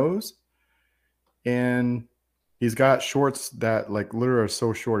 just the nose, and he's got shorts that like literally are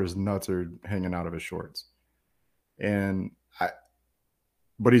so short his nuts are hanging out of his shorts.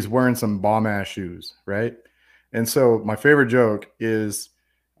 But he's wearing some bomb ass shoes, right? And so my favorite joke is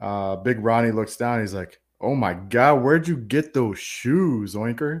Big Ronnie looks down, he's like, oh my god, where'd you get those shoes,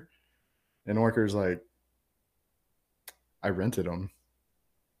 Oinker? And Oinker's like, I rented them.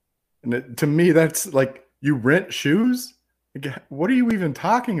 And to me, that's like, you rent shoes? What are you even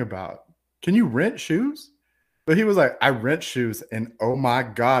talking about? Can you rent shoes? But he was like, I rent shoes, and oh my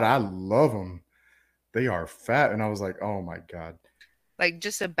god, I love them. They are fat. And I was like, oh my God. Like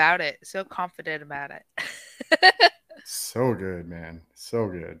just about it. So confident about it. So good, man. So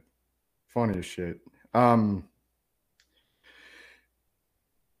good. Funny as shit.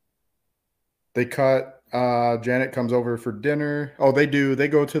 They cut. Janet comes over for dinner. Oh, they do. They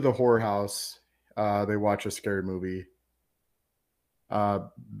go to the whorehouse. They watch a scary movie.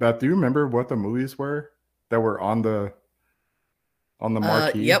 Beth, do you remember what the movies were that were on the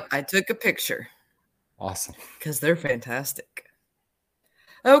marquee? Yep, I took a picture. Awesome. Because they're fantastic.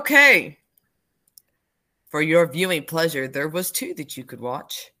 Okay. For your viewing pleasure, there was 2 that you could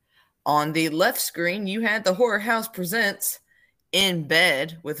watch. On the left screen, you had The Horror House Presents In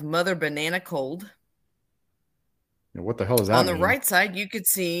Bed with Mother Banana Cold. What the hell is that? On the right side, you could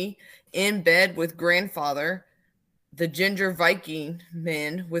see In Bed with Grandfather, the Ginger Viking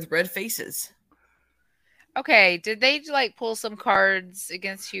Men with Red Faces. Okay, did they like pull some cards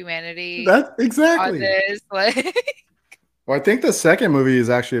against humanity? That's exactly. On this? Like, well, I think the second movie is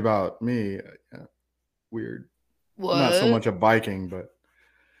actually about me. Weird. what? Not so much a Viking, but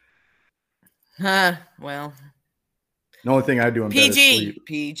Well, the only thing I do in bed is sleep.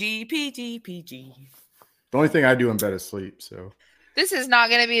 PG. The only thing I do in bed is sleep. So this is not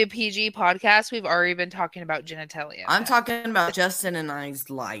going to be a PG podcast. We've already been talking about genitalia. I'm talking about Justin and I's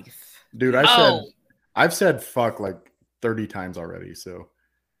life. Dude, I've said fuck like 30 times already, so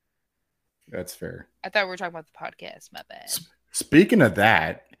that's fair. I thought we were talking about the podcast. My bad. Speaking of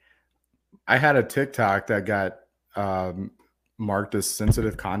that, I had a TikTok that got marked as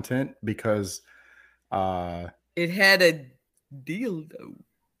sensitive content because it had a dildo.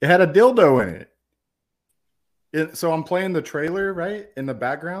 It had a dildo in it. So I'm playing the trailer, right, in the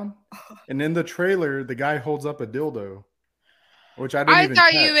background, and in the trailer, the guy holds up a dildo, which I didn't even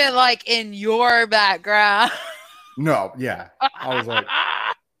thought catch. you meant like in your background. No, yeah. I was like,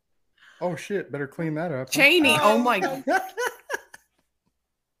 oh shit, better clean that up. Cheney, oh my God.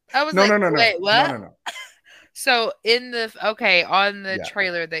 I was wait, what? No. So on the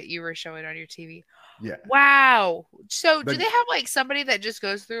trailer that you were showing on your TV. Yeah. Wow. So do they have like somebody that just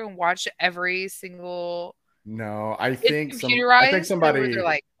goes through and watch every single? No, I think somebody. They're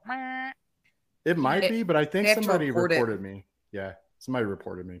like, it might be, but I think somebody reported me. Yeah, somebody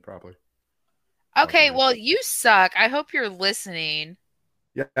reported me probably. Okay, well, you suck. I hope you're listening.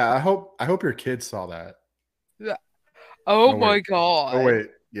 Yeah, I hope your kids saw that. Yeah. Oh my God. Oh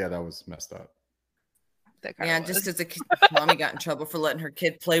wait, yeah, that was messed up. Yeah, just because mommy got in trouble for letting her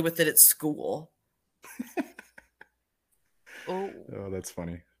kid play with it at school. Oh, that's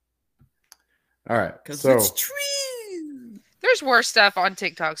funny. All right, because it's true. There's worse stuff on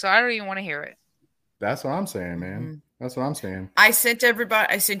TikTok, so I don't even want to hear it. That's what I'm saying, man. Mm-hmm. That's what I'm saying. I sent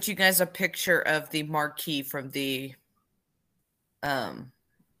you guys a picture of the marquee from the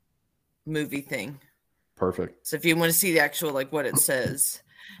movie thing. Perfect. So if you want to see the actual, like, what it says,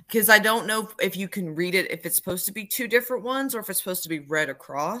 because I don't know if you can read it, if it's supposed to be 2 different ones or if it's supposed to be read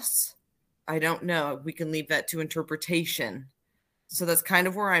across. I don't know. We can leave that to interpretation. So that's kind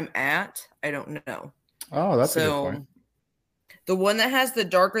of where I'm at. I don't know. Oh, that's a good point. The one that has the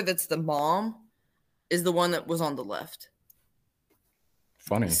darker, that's the mom, is the one that was on the left.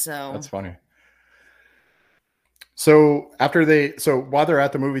 Funny. So that's funny. So while they're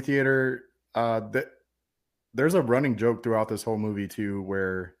at the movie theater, there's a running joke throughout this whole movie too,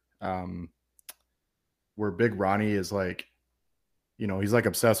 where Big Ronnie is like, he's like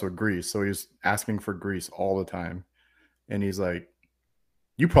obsessed with grease, so he's asking for grease all the time, and he's like,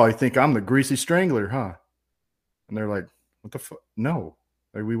 "You probably think I'm the greasy strangler, huh?" And they're like, "What the fuck? No,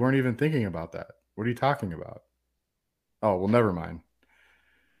 like, we weren't even thinking about that. What are you talking about?" Oh, well, never mind.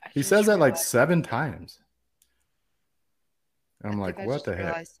 He says that like 7 times. And I'm like, what the heck? I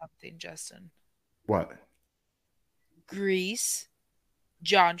realized something, Justin. What? Grease,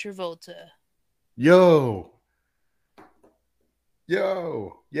 John Travolta. Yo,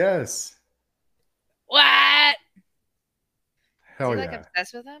 yes. What? Hell Is he, yeah. like,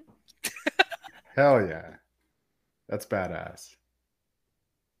 obsessed with him? Hell yeah. That's badass.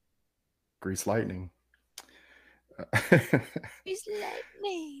 Grease lightning. Grease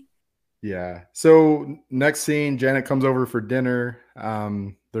lightning. Yeah. So next scene, Janet comes over for dinner.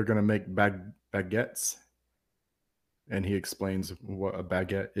 They're gonna make baguettes, and he explains what a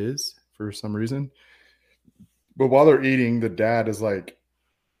baguette is for some reason. But while they're eating, the dad is like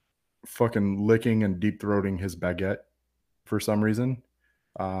fucking licking and deep throating his baguette for some reason.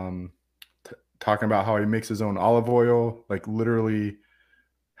 Talking about how he makes his own olive oil, like literally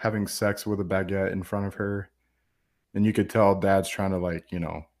having sex with a baguette in front of her. And you could tell dad's trying to, like,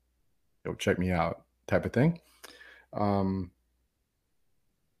 yo, check me out type of thing. Now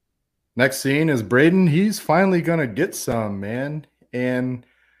Next scene is Braden. He's finally gonna get some, man. And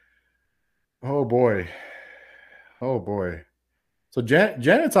oh boy. Oh boy. So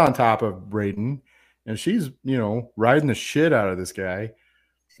Janet's on top of Braden, and she's, riding the shit out of this guy.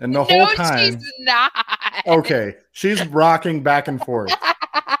 And the whole No, she's time, not. okay, she's rocking back and forth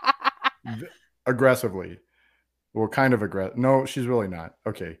aggressively. Well, kind of aggressive. No, she's really not.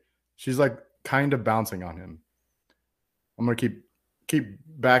 Okay. She's like kind of bouncing on him. I'm gonna keep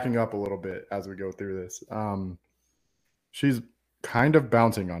backing up a little bit as we go through this. She's kind of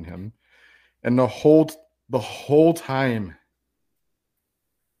bouncing on him, and the whole time,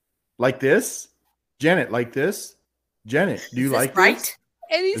 like this, Janet, like this, Janet. Do you like right? this?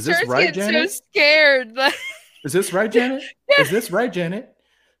 And he Is this starts right, getting Janet? so scared. Is this right, Janet? Is this right, Janet?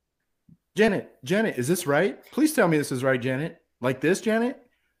 Janet, is this right? Please tell me this is right, Janet. Like this, Janet?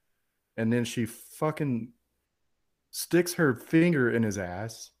 And then she fucking sticks her finger in his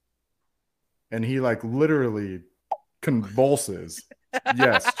ass, and he like literally convulses.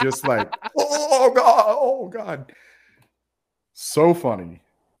 Yes, just like, oh God, oh God. So funny.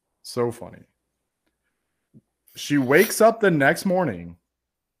 So funny. She wakes up the next morning,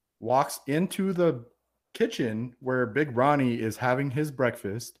 walks into the kitchen where Big Ronnie is having his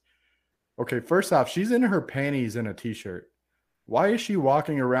breakfast. Okay, first off, she's in her panties and a t-shirt. Why is she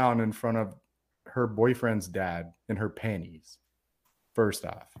walking around in front of her boyfriend's dad in her panties? First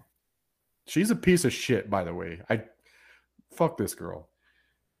off, she's a piece of shit, by the way. Fuck this girl.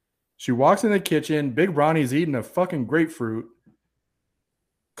 She walks in the kitchen. Big Ronnie's eating a fucking grapefruit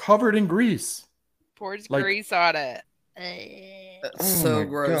covered in grease. Pours Like- grease on it. That's Oh so my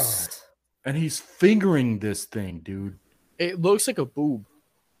gross. God. And he's fingering this thing, dude. It looks like a boob.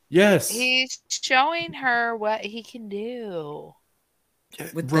 Yes. He's showing her what he can do.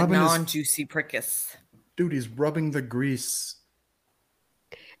 With the Rubbing his- non-juicy prickus. dude, he's rubbing the grease.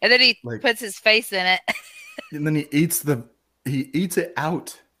 And then he Like- puts his face in it. And then he eats it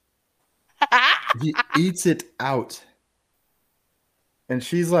out. He eats it out. And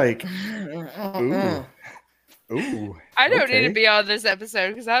she's like, ooh. Ooh. I don't need okay. to be on this episode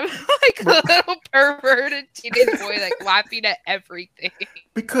because I'm like a little perverted teenage boy, like laughing at everything.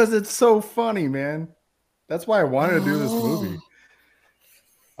 Because it's so funny, man. That's why I wanted to do this movie.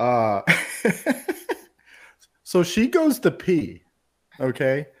 So she goes to pee.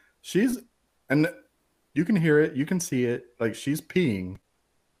 Okay. And you can hear it, you can see it. Like she's peeing.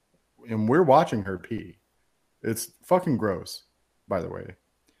 And we're watching her pee. It's fucking gross, by the way.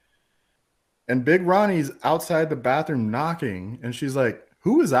 And Big Ronnie's outside the bathroom knocking, and she's like,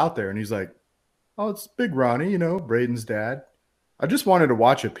 who is out there? And he's like, oh, it's Big Ronnie, Braden's dad. I just wanted to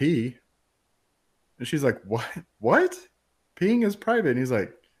watch a pee. And she's like, what? Peeing is private. And he's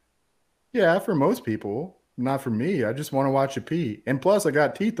like, yeah, for most people, not for me. I just want to watch a pee. And plus, I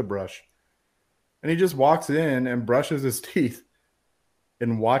got teeth to brush. And he just walks in and brushes his teeth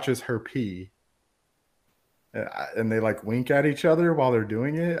and watches her pee. And they like wink at each other while they're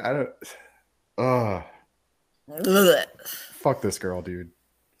doing it. Ugh. Fuck this girl, dude.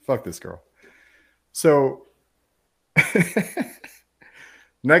 Fuck this girl. So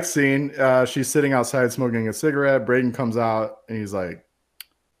next scene, she's sitting outside smoking a cigarette. Braden comes out and he's like,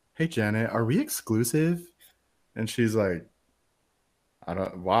 hey, Janet, are we exclusive? And she's like,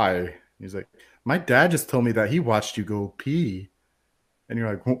 why? He's like, my dad just told me that he watched you go pee. And you're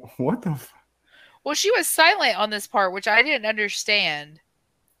like, what the fuck? Well, she was silent on this part, which I didn't understand.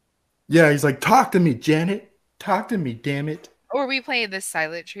 Yeah, he's like, talk to me, Janet. Talk to me, damn it. Or we playing this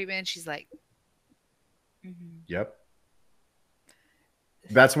silent treatment? She's like, Yep.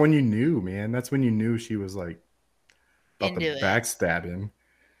 That's when you knew, man. That's when you knew she was like about Into to it. backstab him.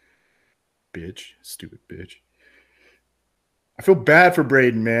 Bitch. Stupid bitch. I feel bad for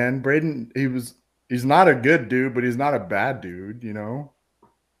Braden, man. Braden, he's not a good dude, but he's not a bad dude,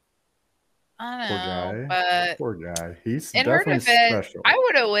 I Poor know, guy. but Poor guy. He's in her definitely defense, special. I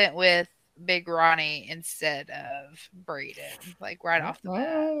would have went with Big Ronnie instead of Braden, like right off the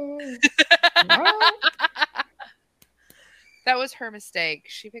bat. That was her mistake.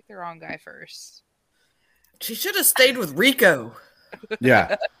 She picked the wrong guy first. She should have stayed with Rico.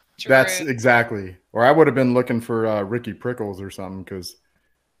 Yeah, True. that's exactly. Or I would have been looking for Ricky Prickles or something because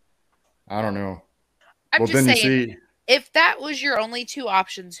I don't know. I'm just you saying, see, if that was your only two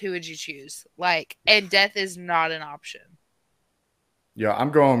options, who would you choose? Like, and death is not an option. yeah,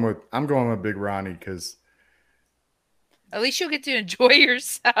 I'm going with Big Ronnie because At least you'll get to enjoy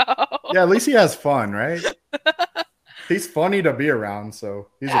yourself. yeah, at least he has fun, right? He's funny to be around, so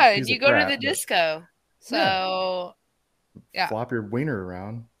he's And a you go crap, to the but disco. So, yeah. flop your wiener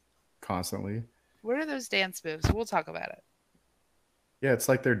around constantly. What are those dance moves? We'll talk about it. Yeah, it's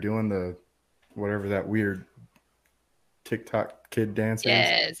like they're doing the whatever that weird TikTok kid dance is.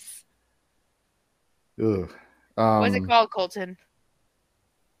 Yes. Ugh. What's it called, Colton?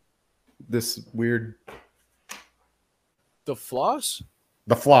 This weird The floss?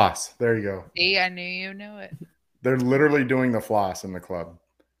 the floss. There you go. See, I knew you knew it. They're literally doing the floss in the club.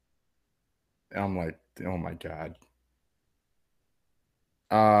 And I'm like, oh my God.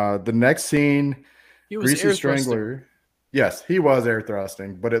 The next scene, He was Greasy air Strangler. Yes, he was air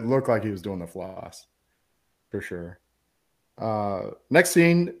thrusting, but it looked like he was doing the floss for sure. Next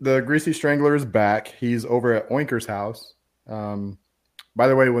scene, the Greasy Strangler is back. He's over at Oinker's house. By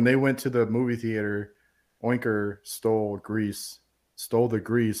the way, when they went to the movie theater, Oinker stole the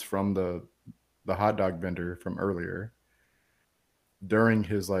grease from the hot dog vendor from earlier during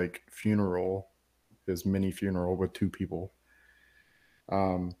his like funeral, his mini funeral with 2 people.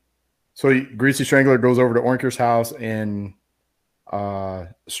 So Greasy Strangler goes over to Oinker's house and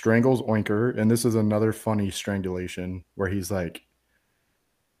strangles Oinker. And this is another funny strangulation where he's like,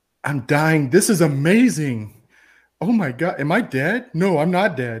 I'm dying. This is amazing. Oh my God. Am I dead? No, I'm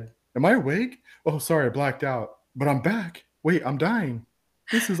not dead. Am I awake? Oh, sorry. I blacked out, but I'm back. Wait, I'm dying.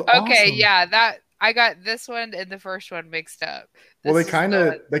 This is awesome. Okay, yeah, that I got this one and the first one mixed up. Well, This they is kind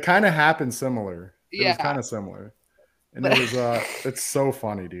the- of happen similar. It was Yeah. kind of similar. And it was it's so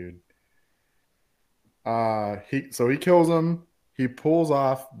funny, dude. He kills him. He pulls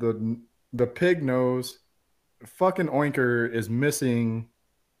off the pig nose. Fucking Oinker is missing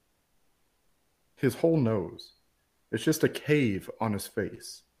his whole nose. It's just a cave on his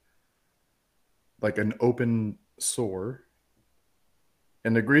face. Like an open sore.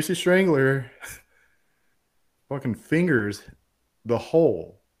 And the Greasy Strangler fucking fingers the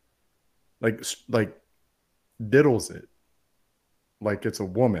hole. Like diddles it. Like it's a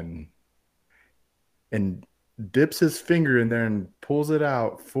woman. And dips his finger in there and pulls it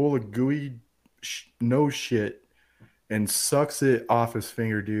out full of gooey nose shit and sucks it off his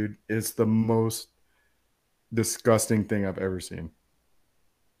finger, dude. It's the most disgusting thing I've ever seen.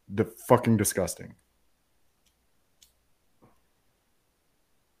 The fucking disgusting.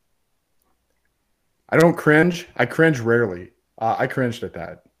 I don't cringe. I cringe rarely. I cringed at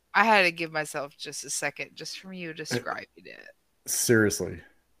that. I had to give myself just a second just from you describing it. Seriously.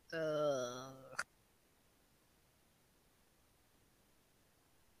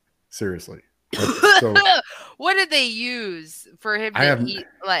 Seriously. So, What did they use for him I to have- eat?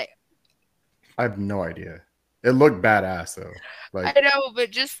 Like, I have no idea. It looked badass though. Like I know,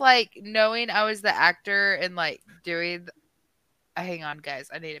 but just like knowing I was the actor and like doing. Hang on, guys.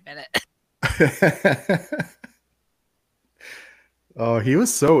 I need a minute. oh, he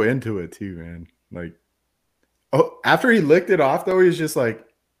was so into it too, man. Like, oh, after he licked it off though, he's just like,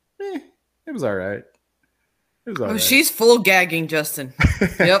 it was all right. It was all Oh, right. she's full gagging, Justin.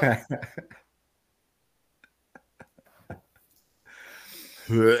 Yep.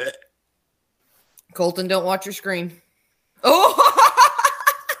 Colton, don't watch your screen. Oh!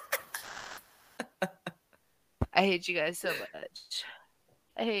 I hate you guys so much.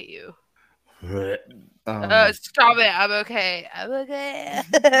 I hate you. Um, Stop it. I'm okay. I'm okay.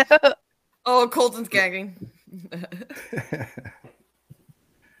 Oh, Colton's gagging.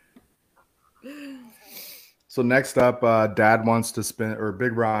 So next up, Dad wants to spend, or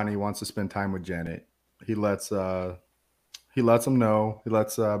Big Ronnie wants to spend time with Janet. He lets him know. He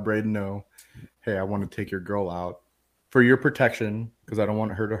lets Braden know, hey, I want to take your girl out for your protection because I don't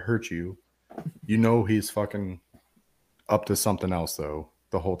want her to hurt you. You know he's fucking up to something else though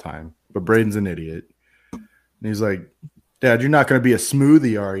the whole time. But Braden's an idiot. And he's like, Dad, you're not going to be a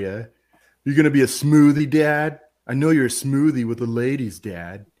smoothie, are you? You're going to be a smoothie, Dad? I know you're a smoothie with the ladies,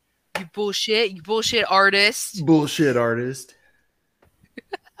 Dad. You bullshit artist. Bullshit artist.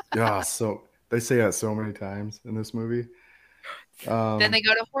 Yeah, so they say that so many times in this movie. Then they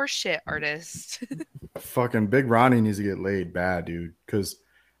go to horse shit artist. Fucking Big Ronnie needs to get laid bad, dude. Because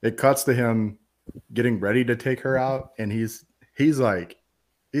it cuts to him getting ready to take her out, and he's like,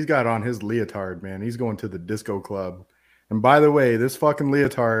 he's got on his leotard, man. He's going to the disco club. And by the way, this fucking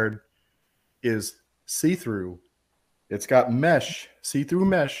leotard is see-through. It's got mesh, see-through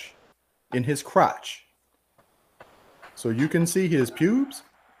mesh in his crotch. So you can see his pubes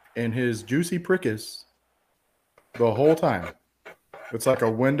and his juicy prickus the whole time. It's like a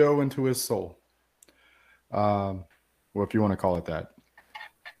window into his soul. Well, if you want to call it that.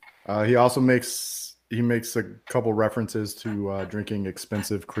 He also makes a couple references to drinking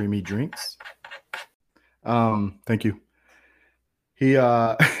expensive creamy drinks. Thank you. He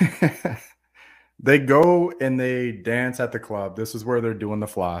they go and they dance at the club. This is where they're doing the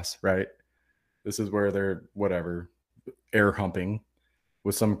floss, right? This is where they're whatever air humping.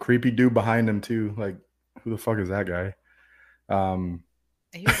 with some creepy dude behind him too. Like, who the fuck is that guy?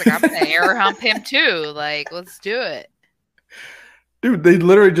 He was like, I'm gonna air hump him too. Like, let's do it. Dude, they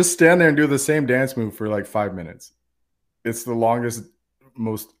literally just stand there and do the same dance move for like 5 minutes. It's the longest,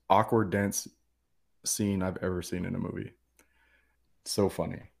 most awkward dance scene I've ever seen in a movie. So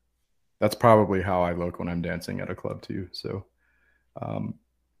funny. That's probably how I look when I'm dancing at a club too. So,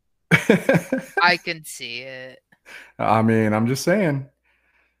 I can see it. I mean, I'm just saying.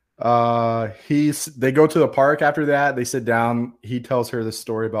 They go to the park after that. They sit down. He tells her the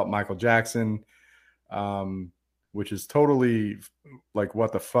story about Michael Jackson, which is totally like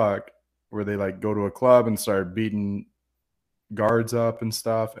what the fuck, where they like go to a club and start beating guards up and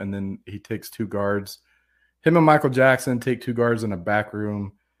stuff, and then he takes 2 guards. Him and Michael Jackson take 2 guards in a back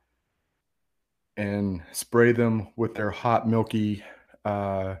room and spray them with their hot milky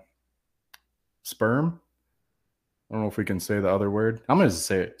sperm. I don't know if we can say the other word. I'm going to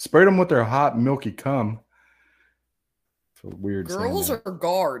say it. Sprayed them with their hot, milky cum. It's a weird Girls or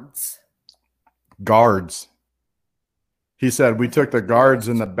guards? Guards. He said, we took the guards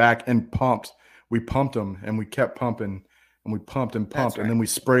in the back and pumped. We pumped them, and we kept pumping, and we pumped and pumped, and then we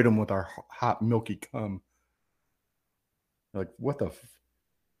sprayed them with our hot, milky cum. Like, what the...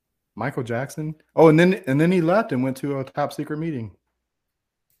 Michael Jackson? Oh, and then he left and went to a top secret meeting.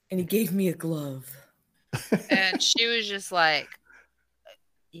 And he gave me a glove. And she was just like,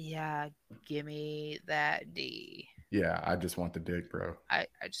 yeah, give me that D. Yeah, I just want the dick, bro. I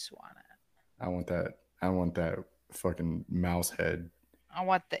just want it. I want that fucking mouse head. I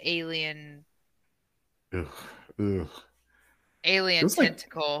want the alien Ugh. alien Like,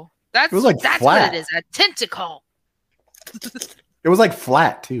 tentacle. That's flat. What it is, a tentacle. It was like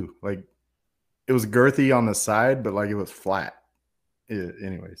flat too. Like it was girthy on the side, but like it was flat.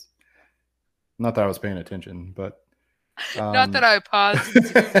 Anyways. Not that I was paying attention, but not that I paused and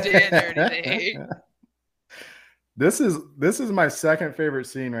zoomed in or anything. This is my second favorite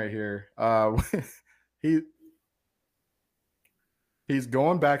scene right here. He's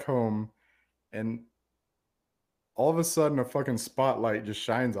going back home, and all of a sudden a fucking spotlight just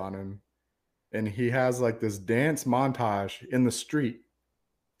shines on him, and he has like this dance montage in the street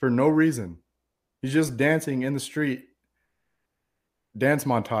for no reason. He's just dancing in the street. Dance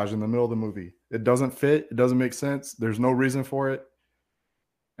montage in the middle of the movie. It doesn't fit. It doesn't make sense. There's no reason for it.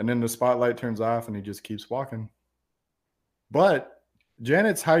 And then the spotlight turns off and he just keeps walking. But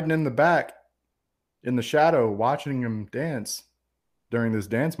Janet's hiding in the back in the shadow watching him dance during this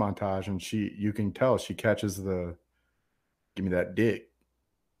dance montage, and you can tell she catches the give me that dick.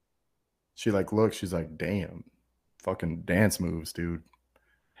 She like looks, she's like, damn, fucking dance moves, dude.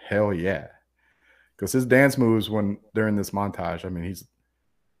 Hell yeah. Because his dance moves during this montage, I mean,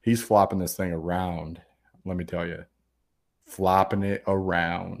 he's flopping this thing around. Let me tell you, flopping it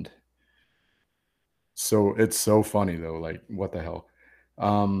around. So it's so funny though. Like, what the hell?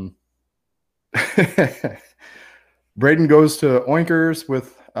 Braden goes to Oinkers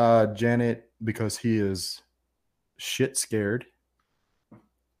with Janet because he is shit scared,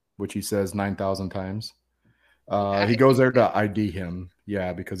 which he says 9,000 times. He goes there to ID him.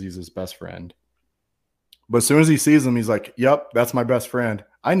 Yeah, because he's his best friend. But as soon as he sees him, he's like, yep, that's my best friend.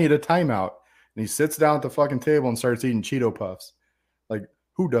 I need a timeout. And he sits down at the fucking table and starts eating Cheeto Puffs. Like,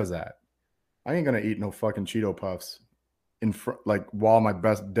 who does that? I ain't going to eat no fucking Cheeto Puffs like while my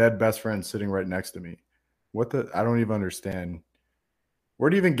dead best friend's sitting right next to me. I don't even understand. Where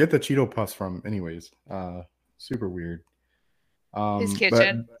do you even get the Cheeto Puffs from anyways? Super weird. His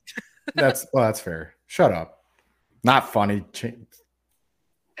kitchen. That's fair. Shut up. Not funny.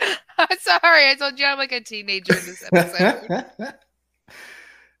 I'm sorry. I told you I'm like a teenager in this episode.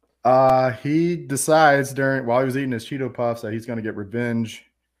 He decides while he was eating his Cheeto Puffs that he's going to get revenge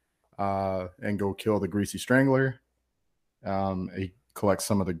and go kill the Greasy Strangler. He collects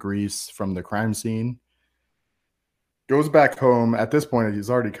some of the grease from the crime scene. Goes back home. At this point, he's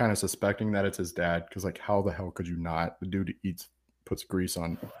already kind of suspecting that it's his dad because, like, how the hell could you not? The dude puts grease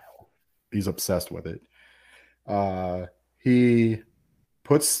on. He's obsessed with it. He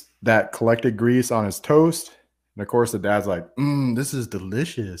puts that collected grease on his toast. And of course, the dad's like, this is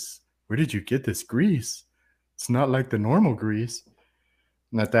delicious. Where did you get this grease? It's not like the normal grease.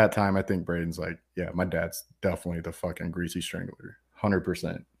 And at that time, I think Braden's like, yeah, my dad's definitely the fucking Greasy Strangler.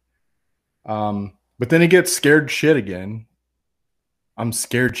 100%. But then he gets scared shit again. I'm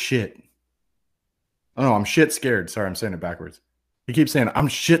scared shit. Oh, no, I'm shit scared. Sorry, I'm saying it backwards. He keeps saying, I'm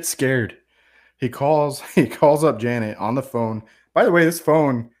shit scared. He calls up Janet on the phone. By the way, this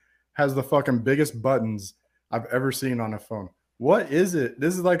phone has the fucking biggest buttons I've ever seen on a phone. What is it?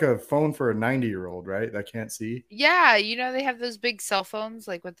 This is like a phone for a 90-year-old, right? That can't see. Yeah, you know they have those big cell phones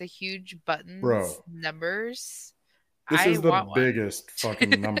like with the huge buttons, Bro. numbers. This I is the want one. biggest fucking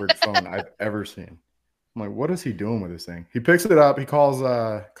numbered phone I've ever seen. I'm like, what is he doing with this thing? He picks it up. He calls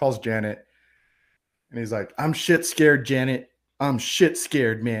Janet, and he's like, "I'm shit scared, Janet. I'm shit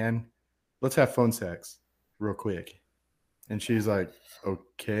scared, man. Let's have phone sex real quick." And she's like,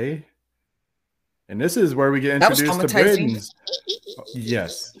 "Okay." And this is where we get That was introduced to traumatizing. Braden's.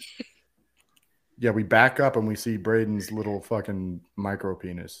 Yes. Yeah, we back up and we see Braden's little fucking micro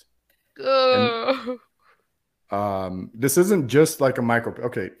penis. Ugh. This isn't just like a micro.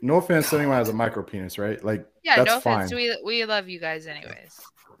 Okay, no offense to anyone who has a micro penis, right? Like, Yeah, that's no offense. fine. We love you guys anyways.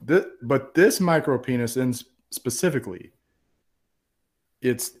 But this micro penis, in specifically,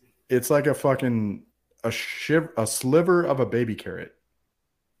 it's like a fucking a sliver of a baby carrot.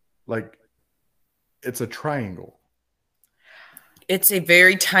 Like, it's a triangle. It's a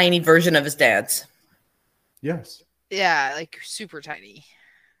very tiny version of his dad's. Yes, Yeah, like super tiny.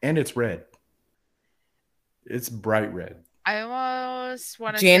 and it's red. It's bright red. I almost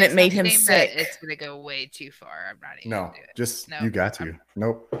want to. Janet made him but sick. It's gonna go way too far. I'm not even. No, gonna do it. just No, you got to.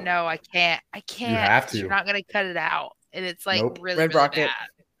 Nope. No, I can't. I can't. have 'cause to. You're not gonna cut it out, and it's like Nope. really, Red really Rocket. bad.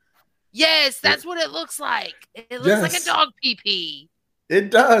 Yes, that's what it looks like. It looks like a Yes. dog pee pee. It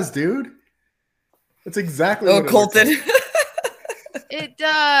does, dude. It's exactly Oh, what it looks Colton. like. It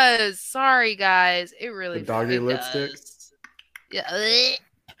does. Sorry, guys. It really. The doggy it lipstick? does. Yeah.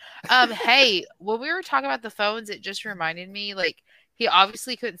 Hey, when we were talking about the phones, it just reminded me, like, he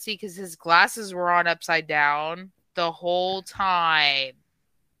obviously couldn't see because his glasses were on upside down the whole time.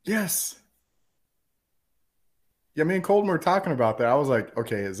 Yes. Yeah, me and Colton were talking about that. I was like,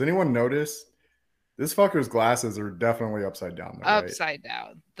 okay, has anyone noticed? This fucker's glasses are definitely upside down. Though, right? Upside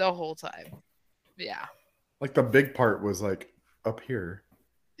down the whole time. Yeah. Like the big part was like up here.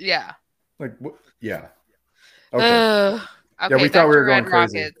 Yeah. Like what? Yeah. Okay. Okay, we back thought we to were going Red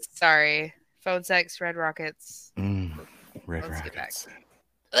crazy. Rockets. Sorry. Phone sex, Red Rockets. Red Let's get back.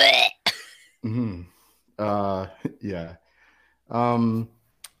 Rockets. Yeah.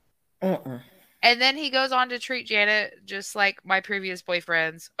 And then he goes on to treat Janet just like my previous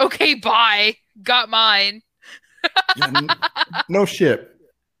boyfriends. Okay, bye. Got mine. Yeah, no shit.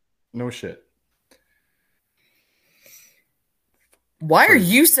 No shit. Why are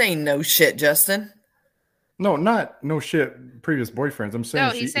you saying no shit, Justin? No, not no shit. Previous boyfriends. I'm saying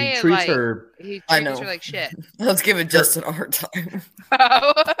No, he's he saying treats like her he I treats know. her like shit. Let's give Justin a hard time.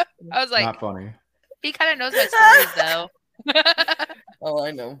 I was like, not funny. he kind of knows my stories though. Oh,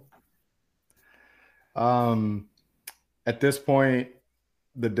 I know. At this point,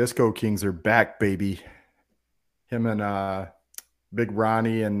 the Disco Kings are back, baby. Him and Big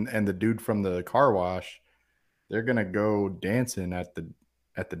Ronnie and the dude from the car wash, they're gonna go dancing at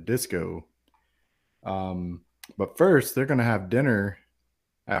the disco. But first they're gonna have dinner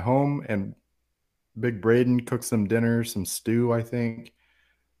at home, and Big Braden cooks some dinner, some stew, I think.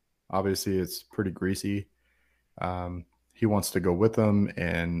 Obviously, it's pretty greasy. He wants to go with them,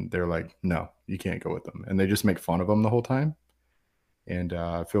 and they're like, "No, you can't go with them," and they just make fun of him the whole time. And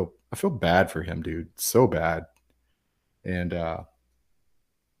I feel bad for him, dude, so bad. And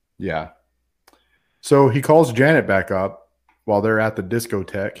yeah, so he calls Janet back up while they're at the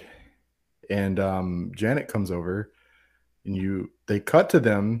discotheque, and Janet comes over, and they cut to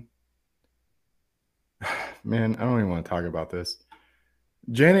them. Man, I don't even want to talk about this.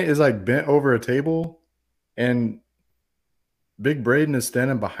 Janet is like bent over a table, and Big Braden is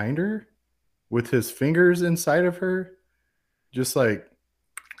standing behind her with his fingers inside of her, just like.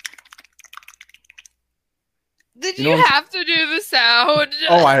 Did You know you what I'm have to do the sound?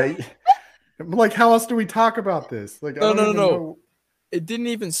 Oh, like, how else do we talk about this? Like, I don't even know. It didn't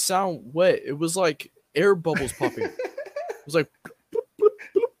even sound wet. It was like air bubbles popping. It was like.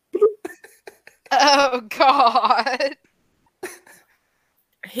 Oh God.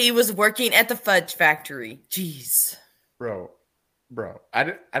 He was working at the fudge factory. Jeez. Bro, I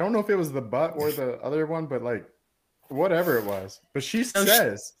don't know if it was the butt or the other one, but like, whatever it was. But she No,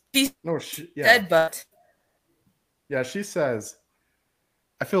 says, she yeah, Dead butt. yeah, she says,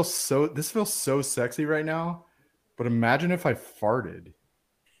 this feels so sexy right now, but imagine if I farted.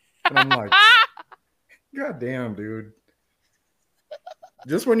 And I'm like, God damn, dude.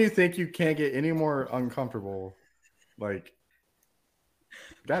 Just when you think you can't get any more uncomfortable, like,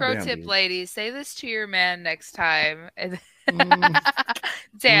 Pro goddamn, tip, dude. ladies, say this to your man next time.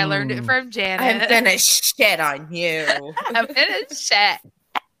 Say I learned it from Janet. I'm gonna shit on you. I'm gonna shit.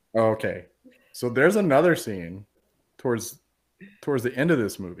 Okay, so there's another scene towards the end of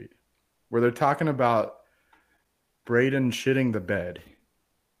this movie where they're talking about Braden shitting the bed.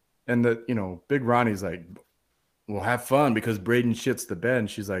 And Big Ronnie's like, "Well, have fun because Braden shits the bed." And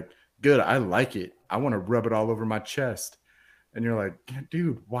she's like, "Good, I like it. I want to rub it all over my chest." And you're like,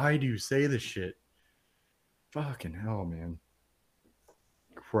 "Dude, why do you say this shit?" Fucking hell, man.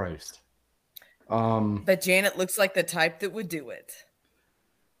 Christ. But Janet looks like the type that would do it.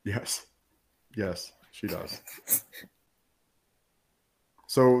 Yes, she does.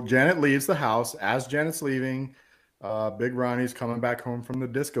 So Janet leaves the house. As Janet's leaving, Big Ronnie's coming back home from the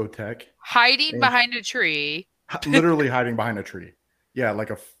discotheque, Hiding behind a tree. literally hiding behind a tree. Yeah,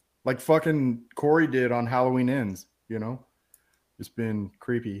 like fucking Corey did on Halloween Ends. Just being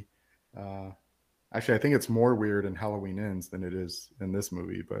creepy. Actually, I think it's more weird in Halloween Ends than it is in this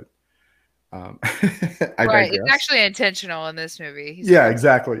movie, but I right, digress. it's actually intentional in this movie. He's Yeah, like,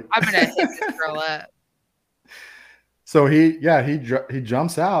 exactly. I'm gonna hit this girl up. So he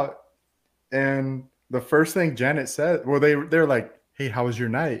jumps out, and the first thing Janet said, well, they're like, "Hey, how was your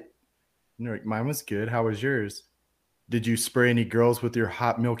night?" And they're like, "Mine was good. How was yours? Did you spray any girls with your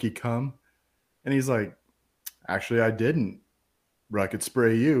hot milky cum?" And he's like, "Actually, I didn't, but I could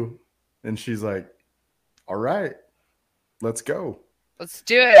spray you." And she's like, "All right, let's go. Let's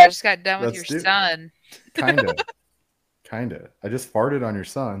do it. I just got done with Let's your do it." son. Kinda. I just farted on your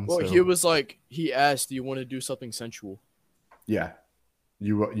son. Well, so. he was like, he asked, "Do you want to do something sensual?" Yeah.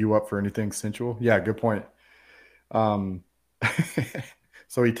 You up for anything sensual? Yeah, good point. So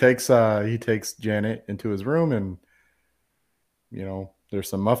he takes Janet into his room, and there's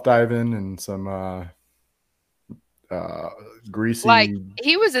some muff diving and some greasy. Like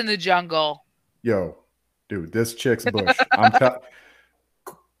he was in the jungle. Yo, dude, this chick's bush.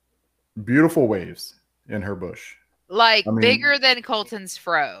 Beautiful waves in her bush. Like bigger than Colton's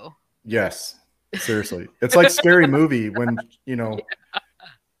fro. Yes, seriously. It's like Scary Movie when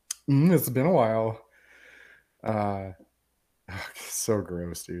it's been a while. So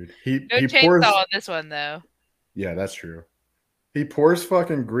gross, dude. He chainsaw pours on this one though. Yeah, that's true. He pours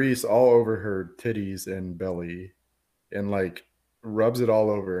fucking grease all over her titties and belly, and like rubs it all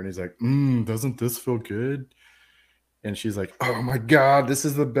over, and he's like, "Doesn't this feel good?" And she's like, "Oh my god, this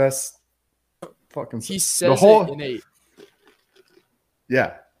is the best." Fucking. He says it in a.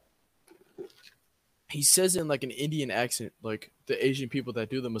 Yeah. He says it in like an Indian accent, like the Asian people that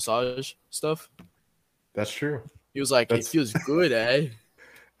do the massage stuff. That's true. He was like, "It feels good, eh?"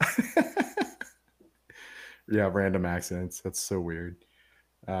 Yeah, random accents. That's so weird.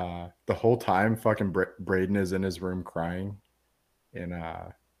 The whole time, fucking Braden is in his room crying, and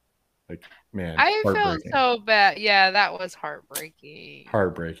like, man, I felt so bad. Yeah, that was heartbreaking.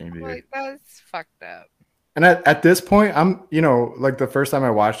 Heartbreaking, dude. Like that's fucked up. And at this point, I'm, like the first time I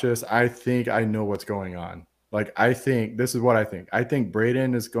watched this, I think I know what's going on. Like, I think this is what I think. I think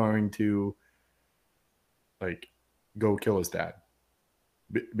Braden is going to like go kill his dad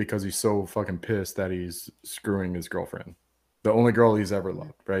because he's so fucking pissed that he's screwing his girlfriend, the only girl he's ever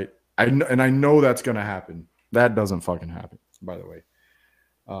loved, right? I know that's gonna happen. That doesn't fucking happen, by the way.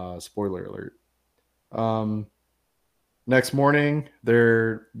 Spoiler alert. Next morning,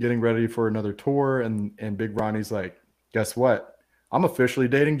 they're getting ready for another tour, and Big Ronnie's like, "Guess what? I'm officially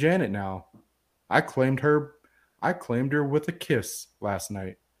dating Janet now. I claimed her with a kiss last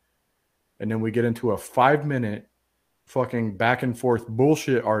night." And then we get into a 5-minute fucking back and forth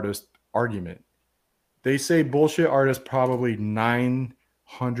bullshit artist argument. They say bullshit artist probably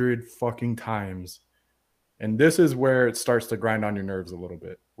 900 fucking times. And this is where it starts to grind on your nerves a little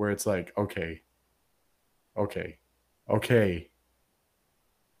bit, where it's like, okay.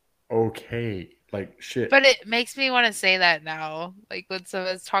 Like, shit. But it makes me want to say that now. Like, when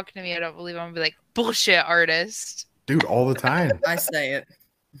someone's talking to me, I don't believe I'm going to be like, bullshit artist. Dude, all the time. I say it.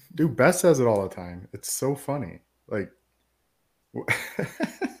 Dude, Beth says it all the time. It's so funny. Like,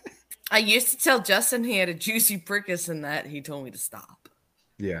 I used to tell Justin he had a juicy prickus and that he told me to stop.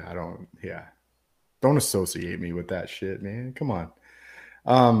 Yeah, don't associate me with that shit, man. Come on.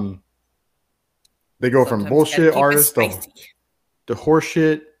 They go from bullshit artist to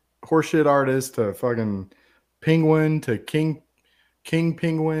horseshit artist to fucking penguin to king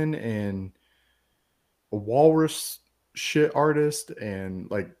penguin and a walrus shit artist,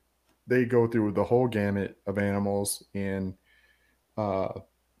 and like they go through the whole gamut of animals, and that's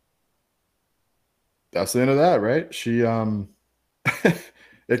the end of that, right? She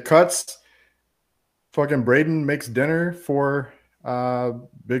it cuts. Fucking Braden makes dinner for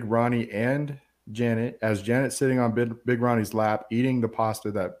Big Ronnie and Janet, as Janet's sitting on Big Ronnie's lap eating the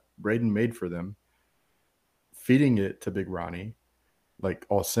pasta that Braden made for them, feeding it to Big Ronnie, like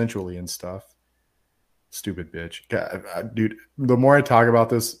all sensually and stuff. Stupid bitch. God, dude, the more I talk about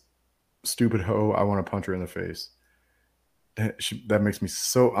this stupid hoe, I want to punch her in the face. that makes me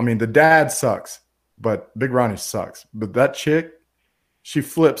so. I mean, the dad sucks, but Big Ronnie sucks. But that chick, she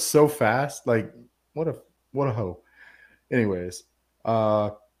flips so fast. Like, what a hoe. Anyways,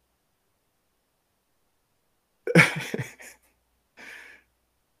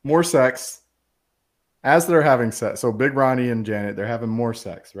 more sex as they're having sex. So Big Ronnie and Janet, they're having more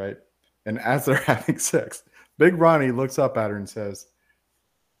sex, right? And as they're having sex, Big Ronnie looks up at her and says,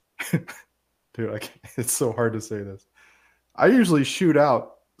 dude, it's so hard to say this. I usually shoot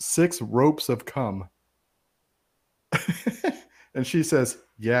out 6 ropes of cum. And she says,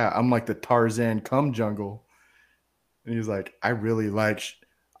 yeah, I'm like the Tarzan cum jungle. And he's like, I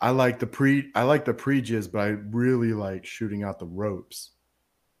like the pre-jizz, but I really like shooting out the ropes.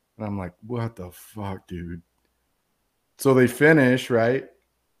 And I'm like, what the fuck, dude? So they finish, right?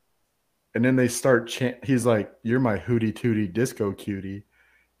 And then they start he's like, you're my Hootie Tootie disco cutie.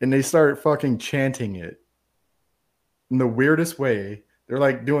 And they start fucking chanting it in the weirdest way. They're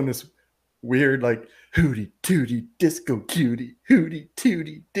like doing this weird, like, Hootie Tootie disco cutie, Hootie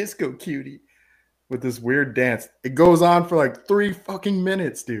Tootie disco cutie, with this weird dance. It goes on for like 3 fucking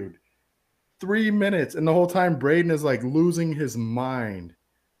minutes, dude. 3 minutes. And the whole time Braden is like losing his mind.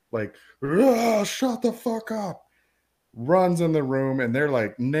 Like, shut the fuck up. Runs in the room and they're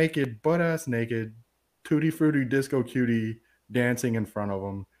like naked, butt ass naked, Tutti Frutti disco cutie dancing in front of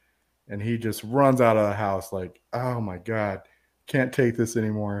him. And he just runs out of the house like, oh my God, can't take this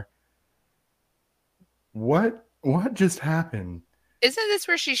anymore. What just happened? Isn't this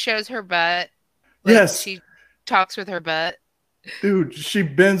where she shows her butt? Yes. She talks with her butt. Dude, she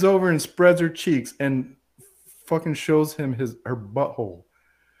bends over and spreads her cheeks and fucking shows him her butthole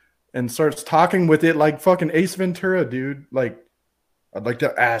and starts talking with it like fucking Ace Ventura, dude. Like, I'd like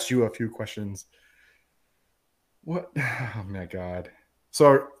to ask you a few questions. What? Oh my God.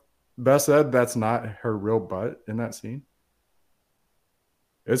 So Beth said that's not her real butt in that scene.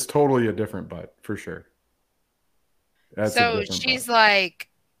 It's totally a different butt for sure. So she's like,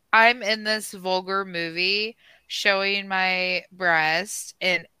 I'm in this vulgar movie showing my breast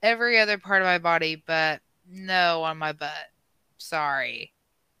and every other part of my body, but no on my butt. Sorry.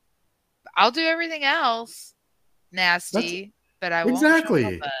 I'll do everything else nasty, but I won't show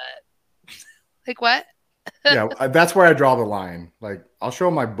my butt. Like what? Yeah, that's where I draw the line. Like, I'll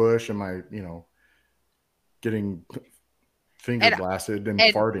show my bush and my, getting finger blasted and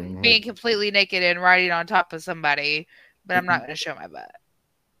farting. Being completely naked and riding on top of somebody, but I'm not going to show my butt.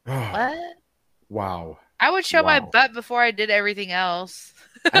 What? Wow. I would show my butt before I did everything else.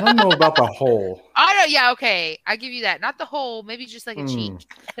 I don't know about the hole. I know, yeah, okay. I give you that. Not the hole, maybe just like a cheek.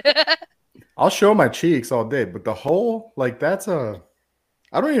 I'll show my cheeks all day, but the hole, like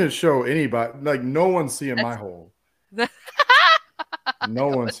I don't even show anybody. Like, no one's seeing my hole. No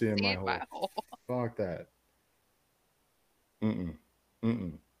one's seeing my hole. Fuck that.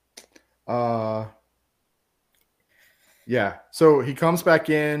 Yeah. So he comes back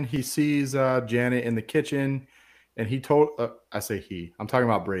in. He sees Janet in the kitchen, and I say he. I'm talking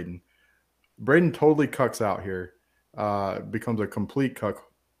about Braden. Braden totally cucks out here. Becomes a complete cuck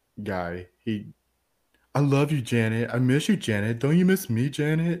guy. I love you, Janet. I miss you, Janet. Don't you miss me,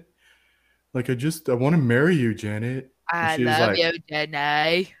 Janet? Like, I want to marry you, Janet. I love you,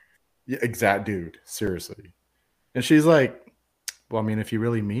 Janet. Yeah, exact, dude. Seriously. And she's like, well, I mean, if you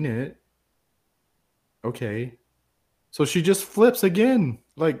really mean it, okay. So she just flips again.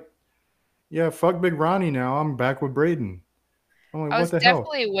 Like, yeah, fuck Big Ronnie now. I'm back with Braden. I'm like, I what was the hell?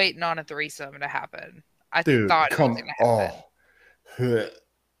 definitely waiting on a threesome to happen. I Dude, thought it was going to happen.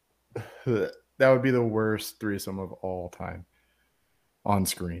 That would be the worst threesome of all time on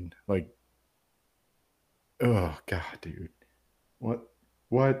screen. Like, oh God, dude. What?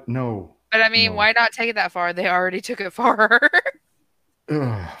 No. But I mean, why not take it that far? They already took it far.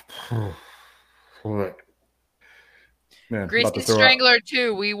 Man, Greasy Strangler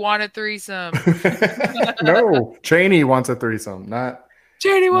 2. We want a threesome. No, Cheney wants a threesome.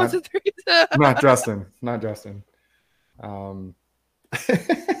 Cheney wants a threesome. Not Justin.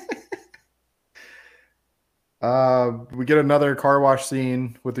 We get another car wash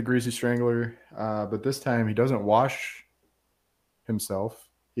scene with the Greasy Strangler, but this time he doesn't wash himself.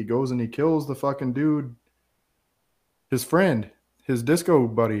 He goes and he kills the fucking dude, his friend, his disco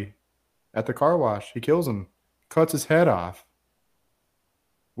buddy at the car wash. He kills him, cuts his head off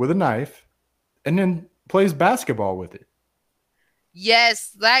with a knife, and then plays basketball with it.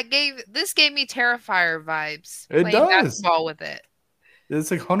 Yes, this gave me Terrifier vibes. It playing does. Basketball with it. It's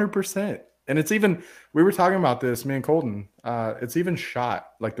like 100%. And it's even, we were talking about this, me and Colton. It's even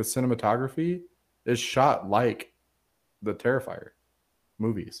shot, like the cinematography is shot like the Terrifier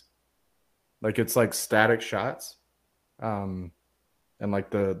movies. Like, it's like static shots. and like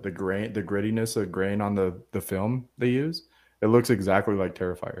the grain, the grittiness of grain on the film they use, it looks exactly like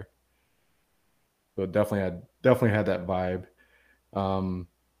Terrifier. So it definitely had that vibe.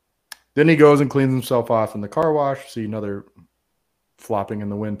 Then he goes and cleans himself off in the car wash. See another flopping in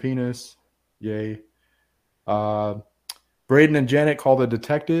the wind penis. Yay. Braden and Janet call the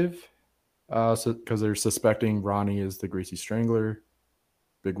detective because they're suspecting Ronnie is the Greasy Strangler.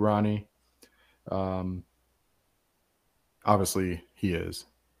 Big Ronnie. Obviously, he is.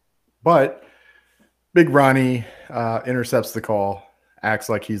 But Big Ronnie intercepts the call, acts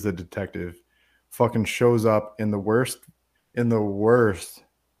like he's the detective, fucking shows up in the worst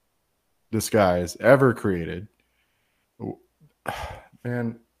disguise ever created.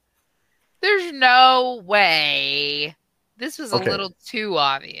 Man, There's no way. This was Okay. a little too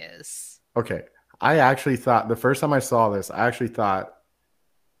obvious. okay. I actually thought the first time I saw this, I actually thought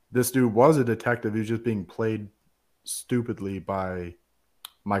this dude was a detective. He was just being played stupidly by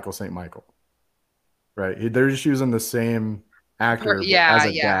Michael St. Michael. Right? They're just using the same actor as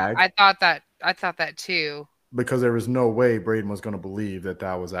a gag. I thought that too. Because there was no way Braden was going to believe that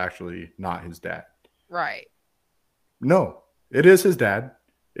that was actually not his dad. Right. No, it is his dad.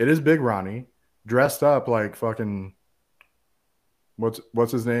 It is Big Ronnie dressed up like fucking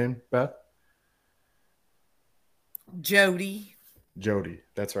what's his name, Beth? Jody. Jody.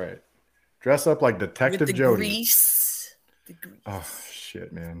 That's right. Dressed up like Detective With the Jody. grease. The grease. Oh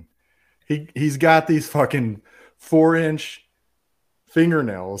shit, man. He's got these fucking 4-inch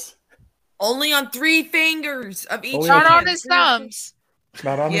fingernails. Only on 3 fingers of each. Only Not on on his thumbs.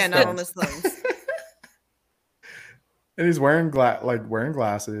 Not on his Not thumbs. on his thumbs. And he's wearing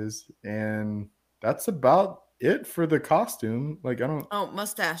glasses, and that's about it for the costume. Like I don't. Oh,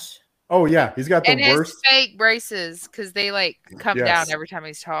 mustache. Oh yeah, he's got the And his worst fake braces, because they like come Yes. down every time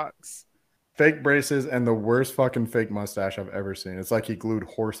he talks. fake braces and the worst fucking fake mustache I've ever seen. It's like he glued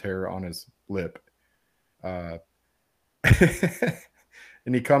horsehair on his lip. And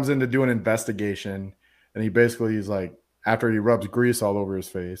he comes in to do an investigation, and he basically is like, after he rubs grease all over his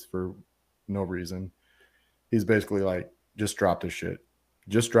face for no reason, he's basically like, just drop this shit.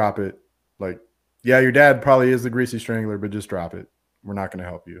 Just drop it. Like, yeah, your dad probably is the Greasy Strangler, but just drop it. We're not going to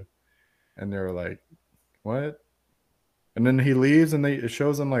help you. And they're like, what? And then he leaves, and it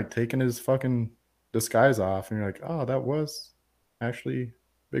shows him like taking his fucking disguise off, and you're like, oh, that was actually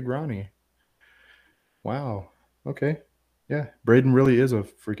Big Ronnie. Wow. Okay. Yeah, Braden really is a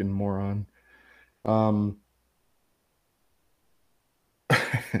freaking moron.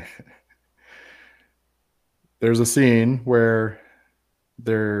 There's a scene where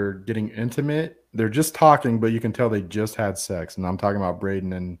they're getting intimate. They're just talking, but you can tell they just had sex. And I'm talking about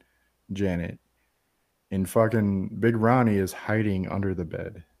Braden and Janet. And fucking Big Ronnie is hiding under the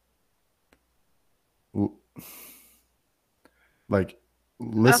bed. Like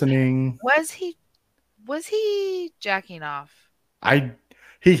listening. Okay. Was he jacking off?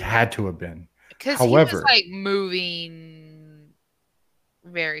 He had to have been. Because he However, was like moving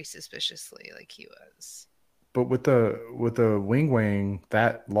very suspiciously, like he was. but with the wing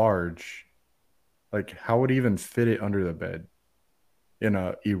that large, like how would he even fit it under the bed in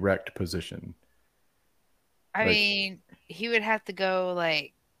a erect position? I mean, he would have to go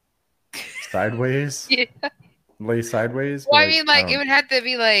like Sideways? Yeah. Lay sideways? Well, I But, mean, like it would have to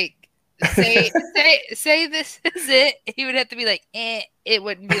be like say this is it. He would have to be like eh. It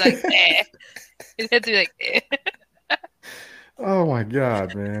wouldn't be like eh. It'd have to be like eh. Oh my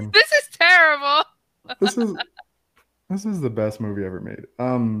god, man. This is terrible. This is the best movie ever made.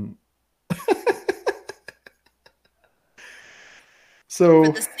 So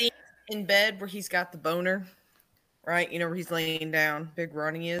For the scene in bed where he's got the boner, right? You know where he's laying down, Big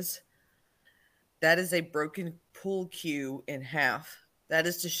Ronnie is. That is a broken pool cue in half. That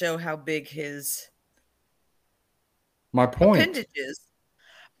is to show how big his my point. appendage is.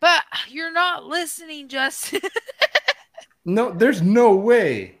 But you're not listening, Justin. No, there's no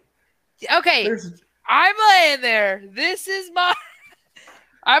way. Okay, There's I'm laying there. This is my.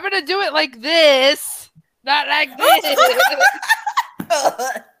 I'm gonna do it like this, not like this.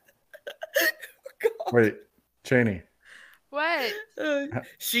 wait, Cheney. What?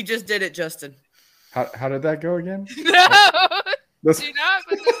 She just did it, Justin. How did that go again? No, This- do not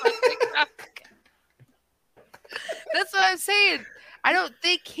put this on TikTok. That's what I'm saying. I don't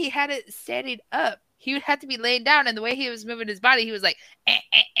think he had it standing up. He would have to be laying down, and the way he was moving his body, he was like,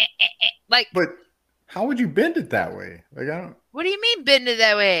 like. But how would you bend it that way? Like I don't. What do you mean bend it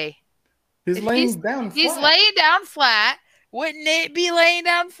that way? He's If laying down. He's flat. laying down flat. Wouldn't it be laying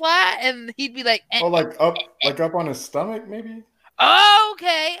down flat? And he'd be like, Oh, like up on his stomach, maybe. oh,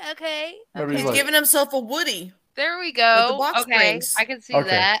 okay. Maybe He's he's like, giving himself a Woody. There we With go. the box Okay, springs. I can see Okay.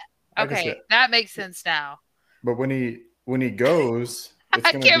 that. I can see Okay, it. that makes sense now. But when he goes, it's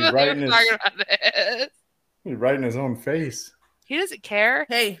I gonna can't be believe right we're in talking about this. his own face. He doesn't care.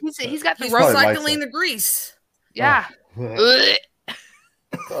 Hey, He's got the he's rope. probably likes recycling it. the grease. Yeah. Oh,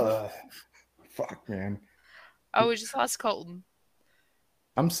 Ugh. fuck, man. Oh, we just lost Colton.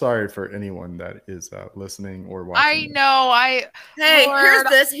 I'm sorry for anyone that is listening or I watching. know. Hey, Lord.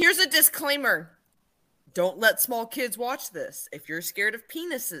 here's a disclaimer. Don't let small kids watch this. If you're scared of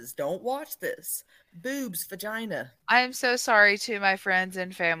penises, don't watch this. Boobs, vagina. I am so sorry to my friends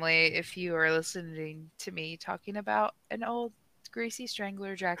and family if you are listening to me talking about an old greasy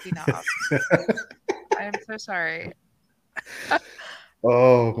strangler jacking off. I am so sorry.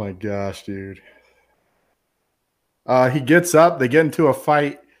 Oh my gosh, dude. He gets up. They get into a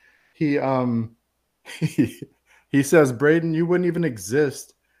fight. He he says, "Braden, you wouldn't even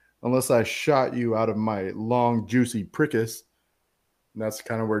exist unless I shot you out of my long, juicy prickus." And that's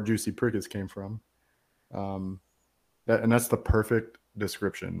kind of where juicy prickus came from. And that's the perfect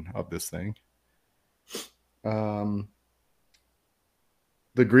description of this thing.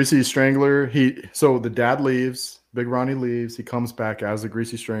 The greasy strangler. So the dad leaves. Big Ronnie leaves. He comes back as the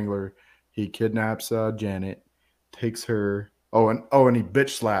greasy strangler. He kidnaps Janet, takes her. And he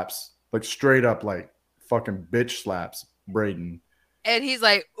bitch slaps, like straight up, like fucking bitch slaps Braden. And he's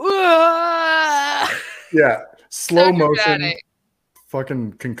like, "Ugh!" Yeah, slow So motion, dramatic.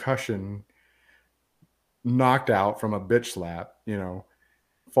 fucking concussion, knocked out from a bitch slap.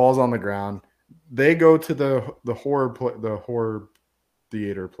 Falls on the ground. They go to the horror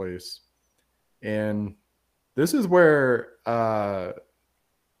theater place, and this is where the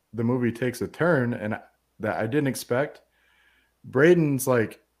movie takes a turn, and that I didn't expect. Braden's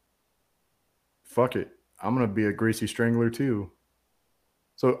like, fuck it, I'm gonna be a greasy strangler too.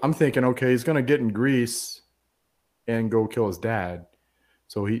 So I'm thinking, okay, he's gonna get in grease and go kill his dad.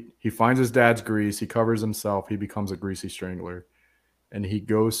 So he finds his dad's grease, he covers himself, he becomes a greasy strangler, and he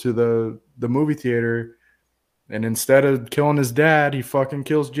goes to the movie theater, and instead of killing his dad, he fucking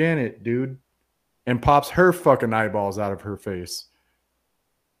kills Janet, dude, and pops her fucking eyeballs out of her face,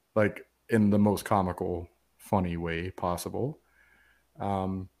 like in the most comical, funny way possible.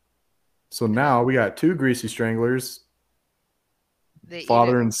 So now we got two greasy stranglers, They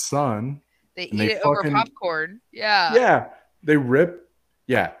father eat it. and son. They and eat it over fucking- popcorn. Yeah. Yeah, they rip.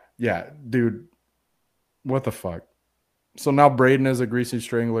 Yeah, dude. What the fuck? So now Braden is a greasy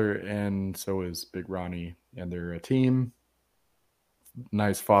strangler, and so is Big Ronnie, and they're a team.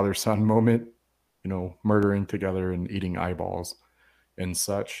 Nice father-son moment, murdering together and eating eyeballs and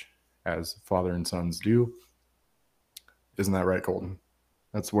such, as father and sons do. Isn't that right, Colton?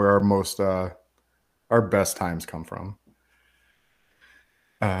 That's where our best times come from.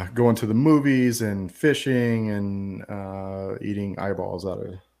 Going to the movies and fishing and eating eyeballs out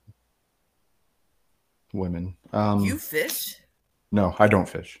of women. You fish? No, I don't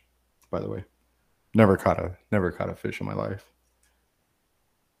fish, by the way. Never caught a fish in my life.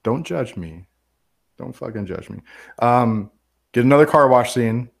 Don't judge me. Don't fucking judge me. Get another car wash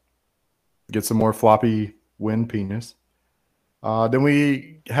scene. Get some more floppy wind penis. Then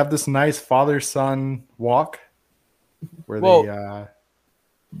we have this nice father-son walk where they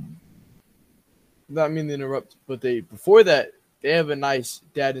Not mean to interrupt, but before that they have a nice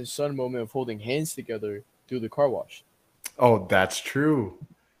dad and son moment of holding hands together through the car wash. Oh, that's true.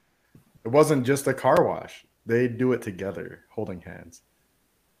 It wasn't just a car wash. They do it together, holding hands.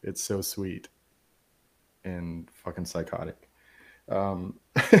 It's so sweet and fucking psychotic.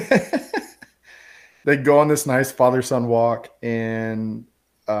 They go on this nice father-son walk, and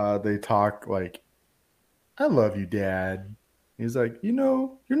they talk like, "I love you, Dad." He's like,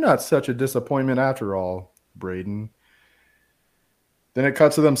 "You're not such a disappointment after all, Braden." Then it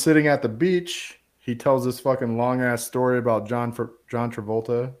cuts to them sitting at the beach. He tells this fucking long-ass story about John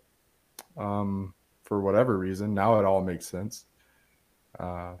Travolta. For whatever reason, now it all makes sense.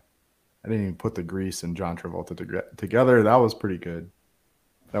 I didn't even put the grease and John Travolta together. That was pretty good.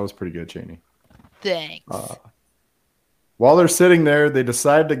 Cheney. Thanks. While they're sitting there, they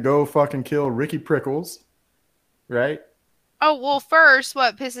decide to go fucking kill Ricky Prickles, right? Oh, well, first,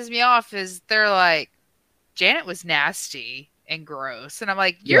 what pisses me off is they're like, Janet was nasty and gross. And I'm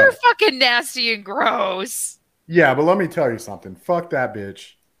like, you're fucking nasty and gross. Yeah, but let me tell you something. Fuck that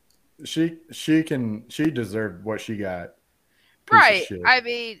bitch. She deserved what she got. Piece of Right. shit. I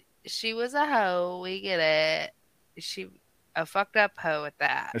mean, she was a hoe. We get it. She a fucked up hoe at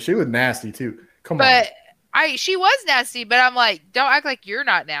that. And she was nasty too. Come But on. she was nasty, but I'm like, don't act like you're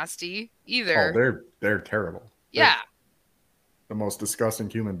not nasty either. Oh, they're terrible. Yeah. They're the most disgusting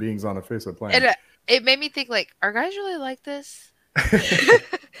human beings on the face of the planet. And It made me think, like, are guys really like this?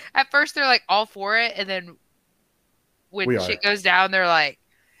 At first, they're like all for it, and then when We are. shit goes down, they're like,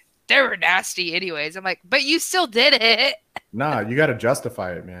 they were nasty anyways. I'm like, but you still did it. Nah, you got to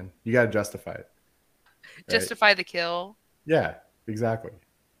justify it, man. You got to justify it. Right? Justify the kill. Yeah, exactly.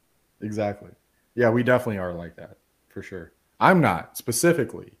 Exactly. Yeah, we definitely are like that for sure. I'm not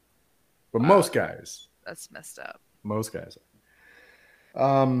specifically, but Wow. most guys. That's messed up. Most guys.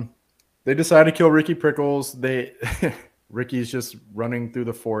 They decide to kill Ricky Prickles. Ricky's just running through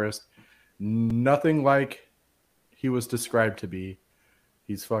the forest. Nothing like he was described to be.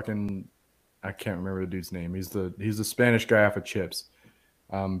 He's fucking, I can't remember the dude's name. He's the Spanish guy off of Chips.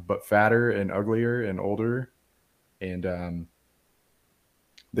 But fatter and uglier and older. And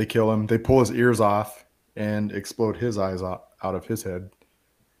they kill him. They pull his ears off and explode his eyes out of his head.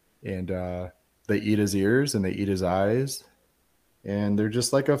 And they eat his ears and they eat his eyes. And they're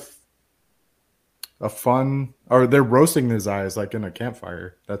just like a fun, or they're roasting his eyes like in a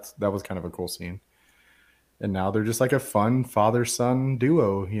campfire. That was kind of a cool scene. And now they're just like a fun father-son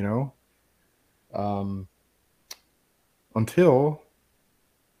duo, you know? Until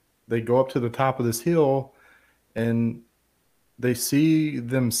they go up to the top of this hill and they see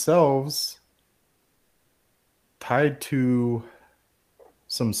themselves tied to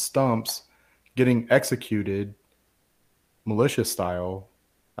some stumps getting executed militia style.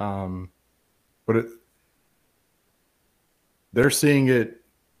 But they're seeing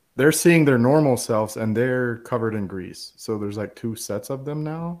their normal selves and they're covered in grease. So there's like two sets of them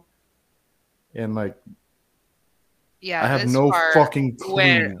now. And like, Yeah, I have this no part fucking clue.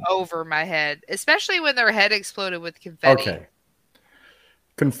 went over my head, especially when their head exploded with confetti. Okay.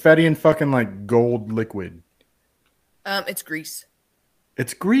 Confetti and fucking like gold liquid. It's grease.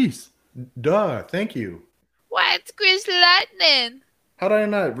 It's grease. Duh. Thank you. What's grease lightning? How did I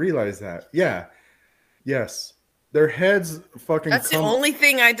not realize that? Yeah. Yes. Their heads fucking That's the only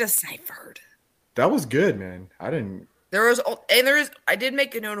thing I deciphered. That was good, man. I didn't. I did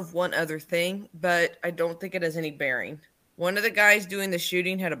make a note of one other thing, but I don't think it has any bearing. One of the guys doing the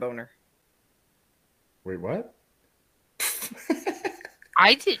shooting had a boner. Wait, what?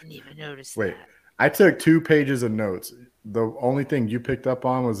 I didn't even notice Wait, that. I took 2 pages of notes. The only thing you picked up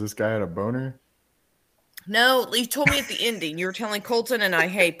on was this guy had a boner? No, you told me at the ending. You were telling Colton and I,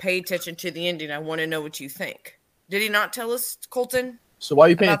 hey, pay attention to the ending. I want to know what you think. Did he not tell us, Colton? So why are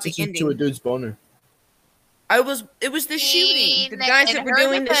you paying About the attention to a ending. dude's boner? It was the shooting. The Mean guys and that were her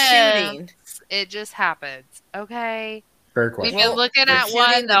doing the shooting. defense, It just happens. Okay. Fair We've question. been Well, looking they're at shooting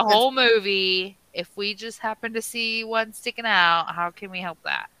one the the- whole movie. If we just happen to see one sticking out, how can we help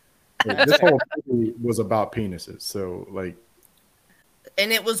that? This whole movie was about penises. So, like,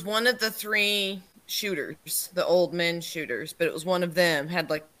 And it was one of the 3 shooters, the old men shooters, but it was one of them had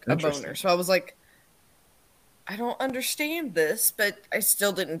like a Interesting. boner. So I was like, I don't understand this, but I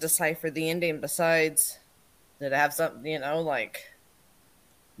still didn't decipher the ending. Besides, did it have something, like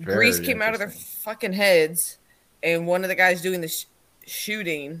Very grease came out of their interesting. fucking heads, and one of the guys doing the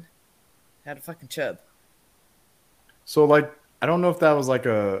shooting had a fucking chub. so like, I don't know if that was like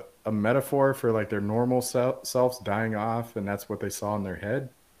a metaphor for like their normal selves dying off, and that's what they saw in their head,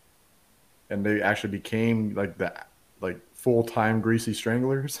 and they actually became like full-time greasy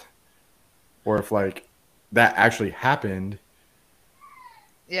stranglers, or if like that actually happened.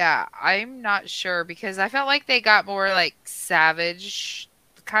 Yeah, I'm not sure because I felt like they got more like savage,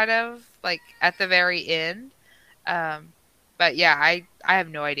 kind of like at the very end. But yeah, I have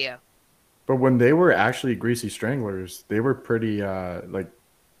no idea. But when they were actually greasy stranglers, they were pretty like,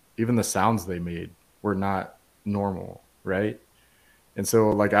 even the sounds they made were not normal, right? And so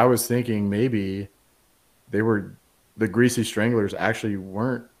like I was thinking maybe the greasy stranglers actually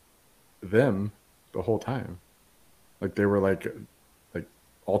weren't them the whole time. Like they were like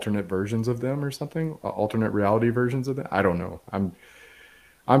alternate versions of them or something, alternate reality versions of them. I don't know.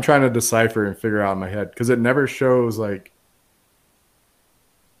 I'm trying to decipher and figure out in my head because it never shows like,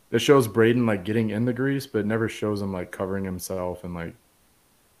 it shows Braden like getting in the grease, but it never shows him like covering himself and like,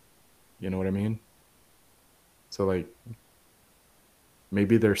 you know what I mean? So like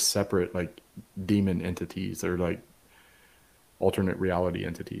maybe they're separate like demon entities or like alternate reality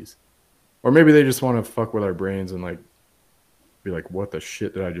entities. Or maybe they just want to fuck with our brains and like be like, what the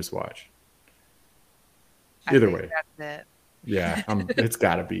shit did I just watch? I Either think way. that's it. Yeah, it's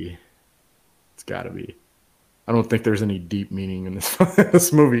gotta be. It's gotta be. I don't think there's any deep meaning in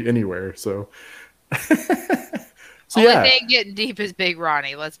this movie anywhere. So, Only yeah. thing getting deep is Big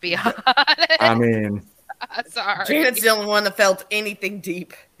Ronnie. Let's be honest. I mean, Sorry. Janet's the only one that felt anything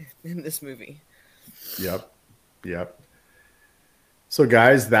deep in this movie. yep. So,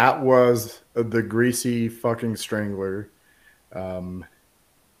 guys, that was the Greasy fucking Strangler,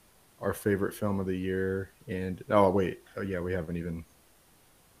 our favorite film of the year. And we haven't even.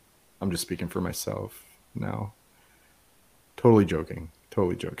 I'm just speaking for myself now. Totally joking.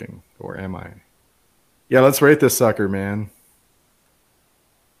 Or am I? Yeah, let's rate this sucker, man.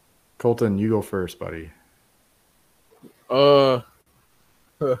 Colton, you go first, buddy. At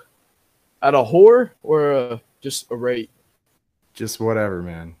a horror or just a rate? Just whatever,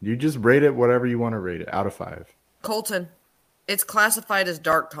 man. You just rate it whatever you want to rate it out of 5. Colton, it's classified as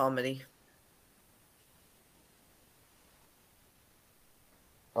dark comedy.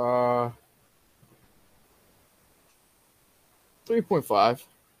 3.5.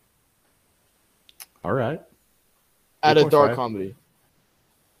 All right. At a dark 3.5. comedy.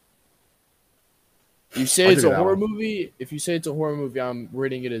 You say I'll it's give you a that horror one. movie. If you say it's a horror movie, I'm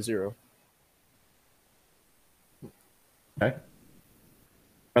rating it a 0. Okay.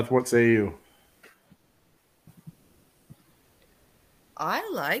 Beth, what say you? I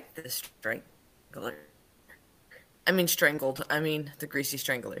like the Strangler. I mean, Strangled. I mean, the Greasy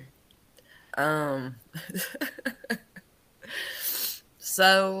Strangler.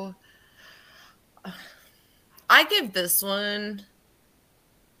 So, I give this one,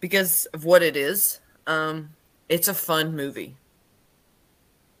 because of what it is, it's a fun movie.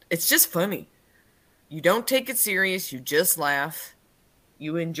 It's just funny. You don't take it serious. You just laugh.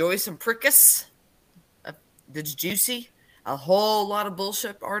 You enjoy some prickus that's juicy. A whole lot of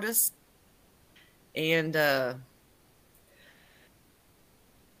bullshit artists. And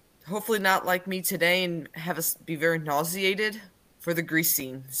hopefully not like me today and have us be very nauseated for the grease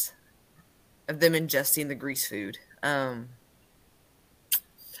scenes of them ingesting the grease food.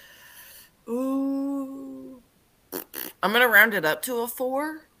 Ooh. I'm going to round it up to a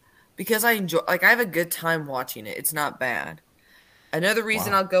 4 because I have a good time watching it. It's not bad. Another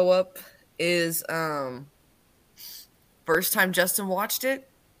reason I'll go up is first time Justin watched it,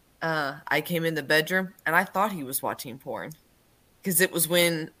 I came in the bedroom and I thought he was watching porn because it was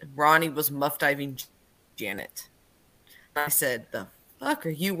when Ronnie was muff diving Janet. I said, "The fuck are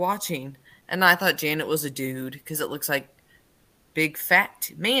you watching?" And I thought Janet was a dude because it looks like big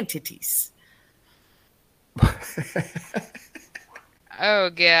fat man titties. Oh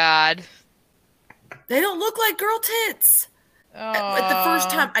God. They don't look like girl tits. But the first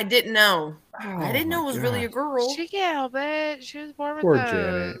time, I didn't know. I didn't know it was really a girl. She can't help it. She was born with Poor those.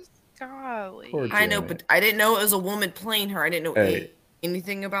 Janet. Golly. Poor I know, Janet. but I didn't know it was a woman playing her. I didn't know Hey.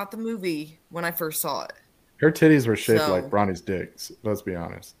 anything about the movie when I first saw it. Her titties were shaped So- like Ronnie's dicks. Let's be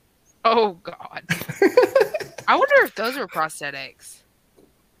honest. Oh God. I wonder if those were prosthetics.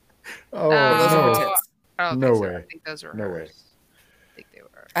 Oh, Those are her no. tits. I don't No think so. way. I think those were No hers. way. I think they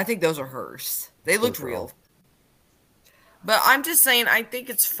were. I think those are hers. They looked Those are real. all- But I'm just saying, I think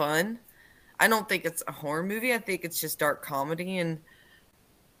it's fun. I don't think it's a horror movie. I think it's just dark comedy. And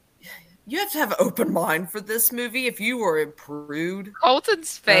you have to have an open mind for this movie. If you were a prude,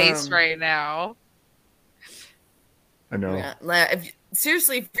 Colton's face Um, right now. I know.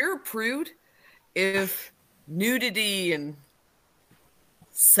 seriously, if you're a prude, if nudity and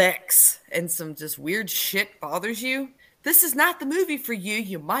sex and some just weird shit bothers you, this is not the movie for you.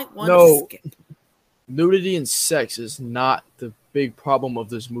 You might want No. to skip. Nudity and sex is not the big problem of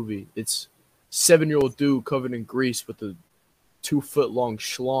this movie. It's 7-year-old dude covered in grease with a 2-foot-long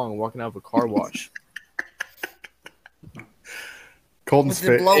schlong walking out of a car wash. Colton's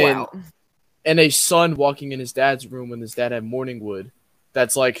With the face. blowout. And a son walking in his dad's room when his dad had morning wood.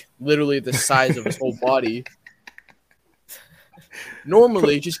 That's like literally the size of his whole body.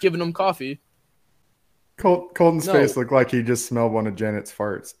 Normally, just giving him coffee. Colton's No. face looked like he just smelled one of Janet's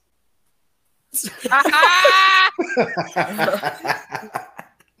farts.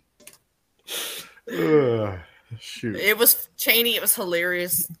 Ugh, shoot. It was Cheney. It was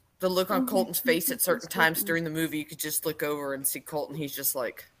hilarious. The look on Colton's face at certain times during the movie, you could just look over and see Colton. He's just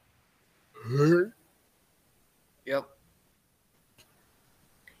like, yep.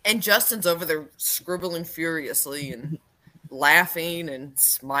 And Justin's over there scribbling furiously and laughing and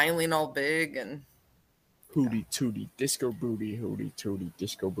smiling all big. And Hootie, Tootie, disco booty, Hootie, Tootie,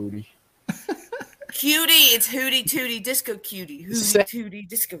 disco booty. Cutie, it's Hootie, Tootie, disco cutie. Hootie, Tootie,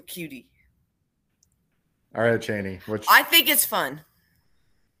 disco cutie. All right, Cheney. I think it's fun.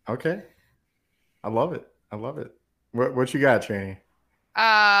 Okay. I love it. What you got, Cheney?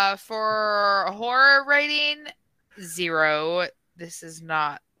 For horror rating, 0. This is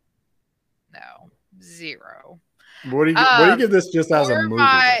not. No, 0. What do you give this just as a For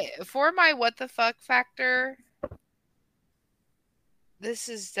movie? for my what the fuck factor, this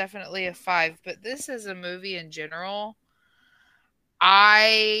is definitely a 5. But this is a movie in general.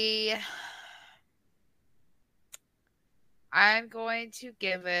 I'm going to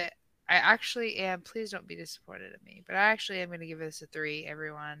give it. I actually am. Please don't be disappointed in me, but I actually am going to give this a 3.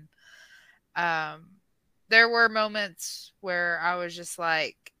 Everyone. Um, there were moments where I was just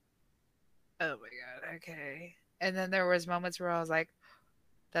like, "Oh my god, okay," and then there was moments where I was like,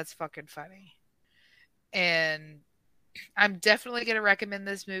 "That's fucking funny." And I'm definitely going to recommend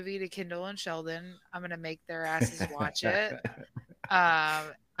this movie to Kendall and Sheldon. I'm going to make their asses watch it.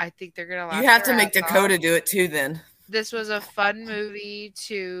 I think they're going to laugh. You have their to make ass Dakota off. do it too. Then This was a fun movie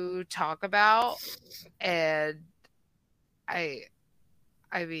to talk about, and I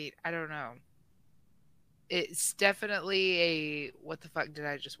mean, I don't know. It's definitely a what the fuck did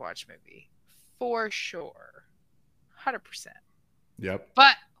I just watch movie for sure, 100%. Yep.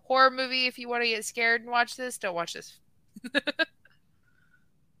 But horror movie, if you want to get scared and watch this, don't watch this.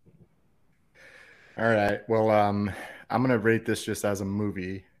 All right. Well, I'm gonna rate this just as a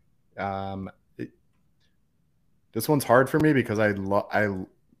movie. This one's hard for me because I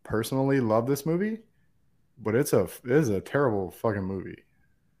personally love this movie, but it is a terrible fucking movie.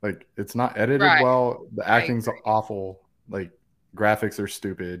 Like, it's not edited Right. well. The acting's awful. Like, graphics are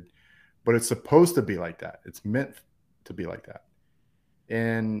stupid, but it's supposed to be like that. It's meant to be like that.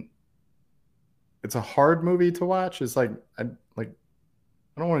 And it's a hard movie to watch. It's like I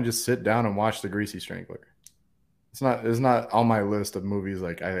don't want to just sit down and watch The Greasy Strangler. It's not on my list of movies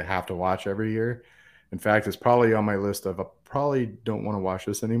like I have to watch every year. In fact, it's probably on my list of I probably don't want to watch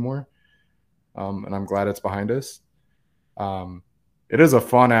this anymore. And I'm glad it's behind us. It is a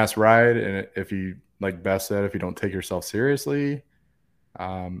fun ass ride, and if you, like Beth said, if you don't take yourself seriously,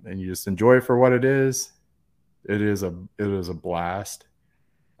 and you just enjoy it for what it is a blast.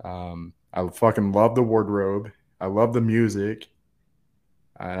 I fucking love the wardrobe. I love the music,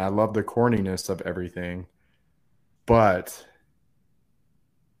 and I love the corniness of everything. But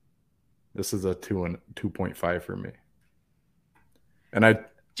this is a 2.5 for me. And I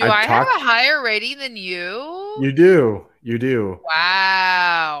have a higher rating than you? You do.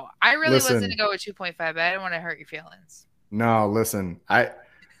 Wow. I really was Listen. going to go with 2.5, but I didn't want to hurt your feelings. No, listen. I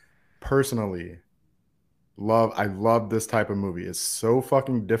personally love this type of movie. It's so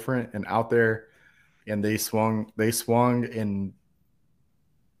fucking different and out there, and they swung and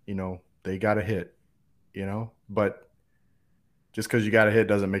they got a hit, but just because you got a hit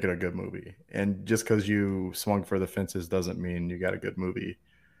doesn't make it a good movie. And just because you swung for the fences doesn't mean you got a good movie.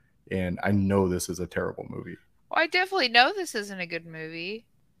 And I know this is a terrible movie. Well, I definitely know this isn't a good movie.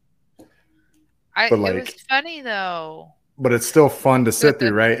 It was funny though. But it's still fun to sit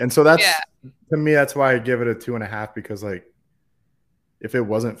through, right? And so to me, that's why I give it a 2.5, because like, if it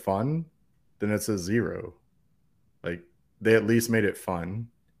wasn't fun, then it's a 0. Like, they at least made it fun.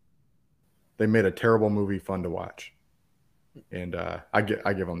 They made a terrible movie fun to watch. And I give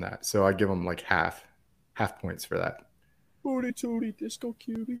them that. So I give them like half points for that. Hootie, Tootie, disco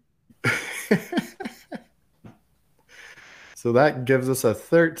cutie. So that gives us a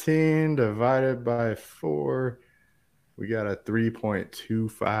 13 divided by 4. We got a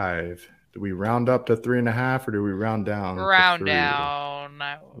 3.25. Do we round up to 3.5 or do we round down? Round down.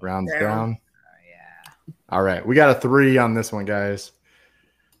 Rounds down. Yeah. All right. We got a 3 on this one, guys.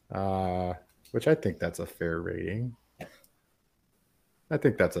 Which I think that's a fair rating. A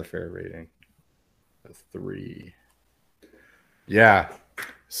 3. Yeah.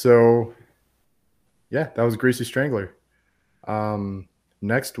 So, yeah, that was Greasy Strangler.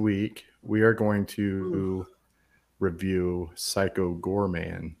 Next week, we are going to review Psycho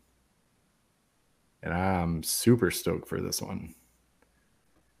Goreman. And I'm super stoked for this one.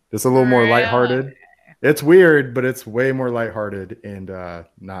 It's a little more lighthearted. It's weird, but it's way more lighthearted and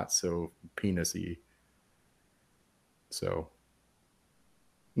not so penis-y. So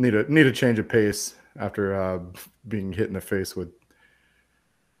need a change of pace after being hit in the face with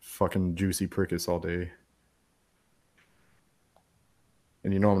fucking juicy prickus all day.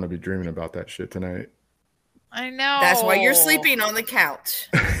 And I'm going to be dreaming about that shit tonight. I know. That's why you're sleeping on the couch.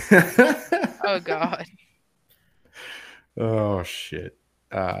 Oh, God. Oh, shit.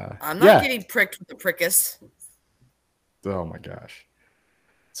 I'm not getting pricked with the prickus. Oh, my gosh.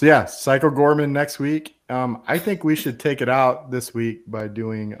 So, yeah, Psycho Goreman next week. I think we should take it out this week by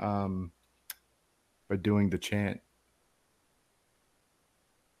doing the chant.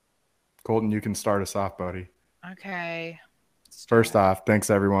 Colton, you can start us off, buddy. Okay. First off, thanks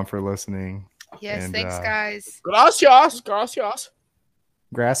everyone for listening. Yes, thanks, guys. Gracias.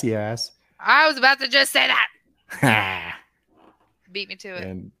 Grassy ass. I was about to just say that. Beat me to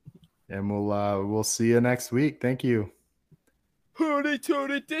it. And we'll see you next week. Thank you. Hootie,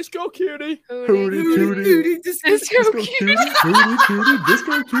 Tootie, Disco Cutie. Hootie, Tootie, Tootie, disco. Disco Disco Cutie. Cutie, Hootie, Tootie,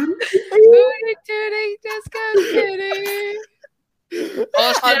 Disco Cutie. Hootie, Tootie, Disco Cutie.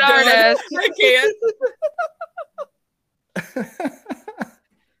 Bullshit I'm done. artist. I can't.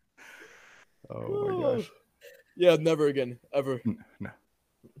 Oh my gosh. Yeah, never again, ever. No.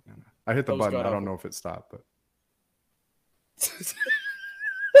 I hit the That was button. I don't god-awful. know if it stopped, but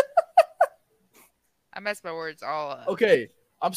I messed my words all up. Okay,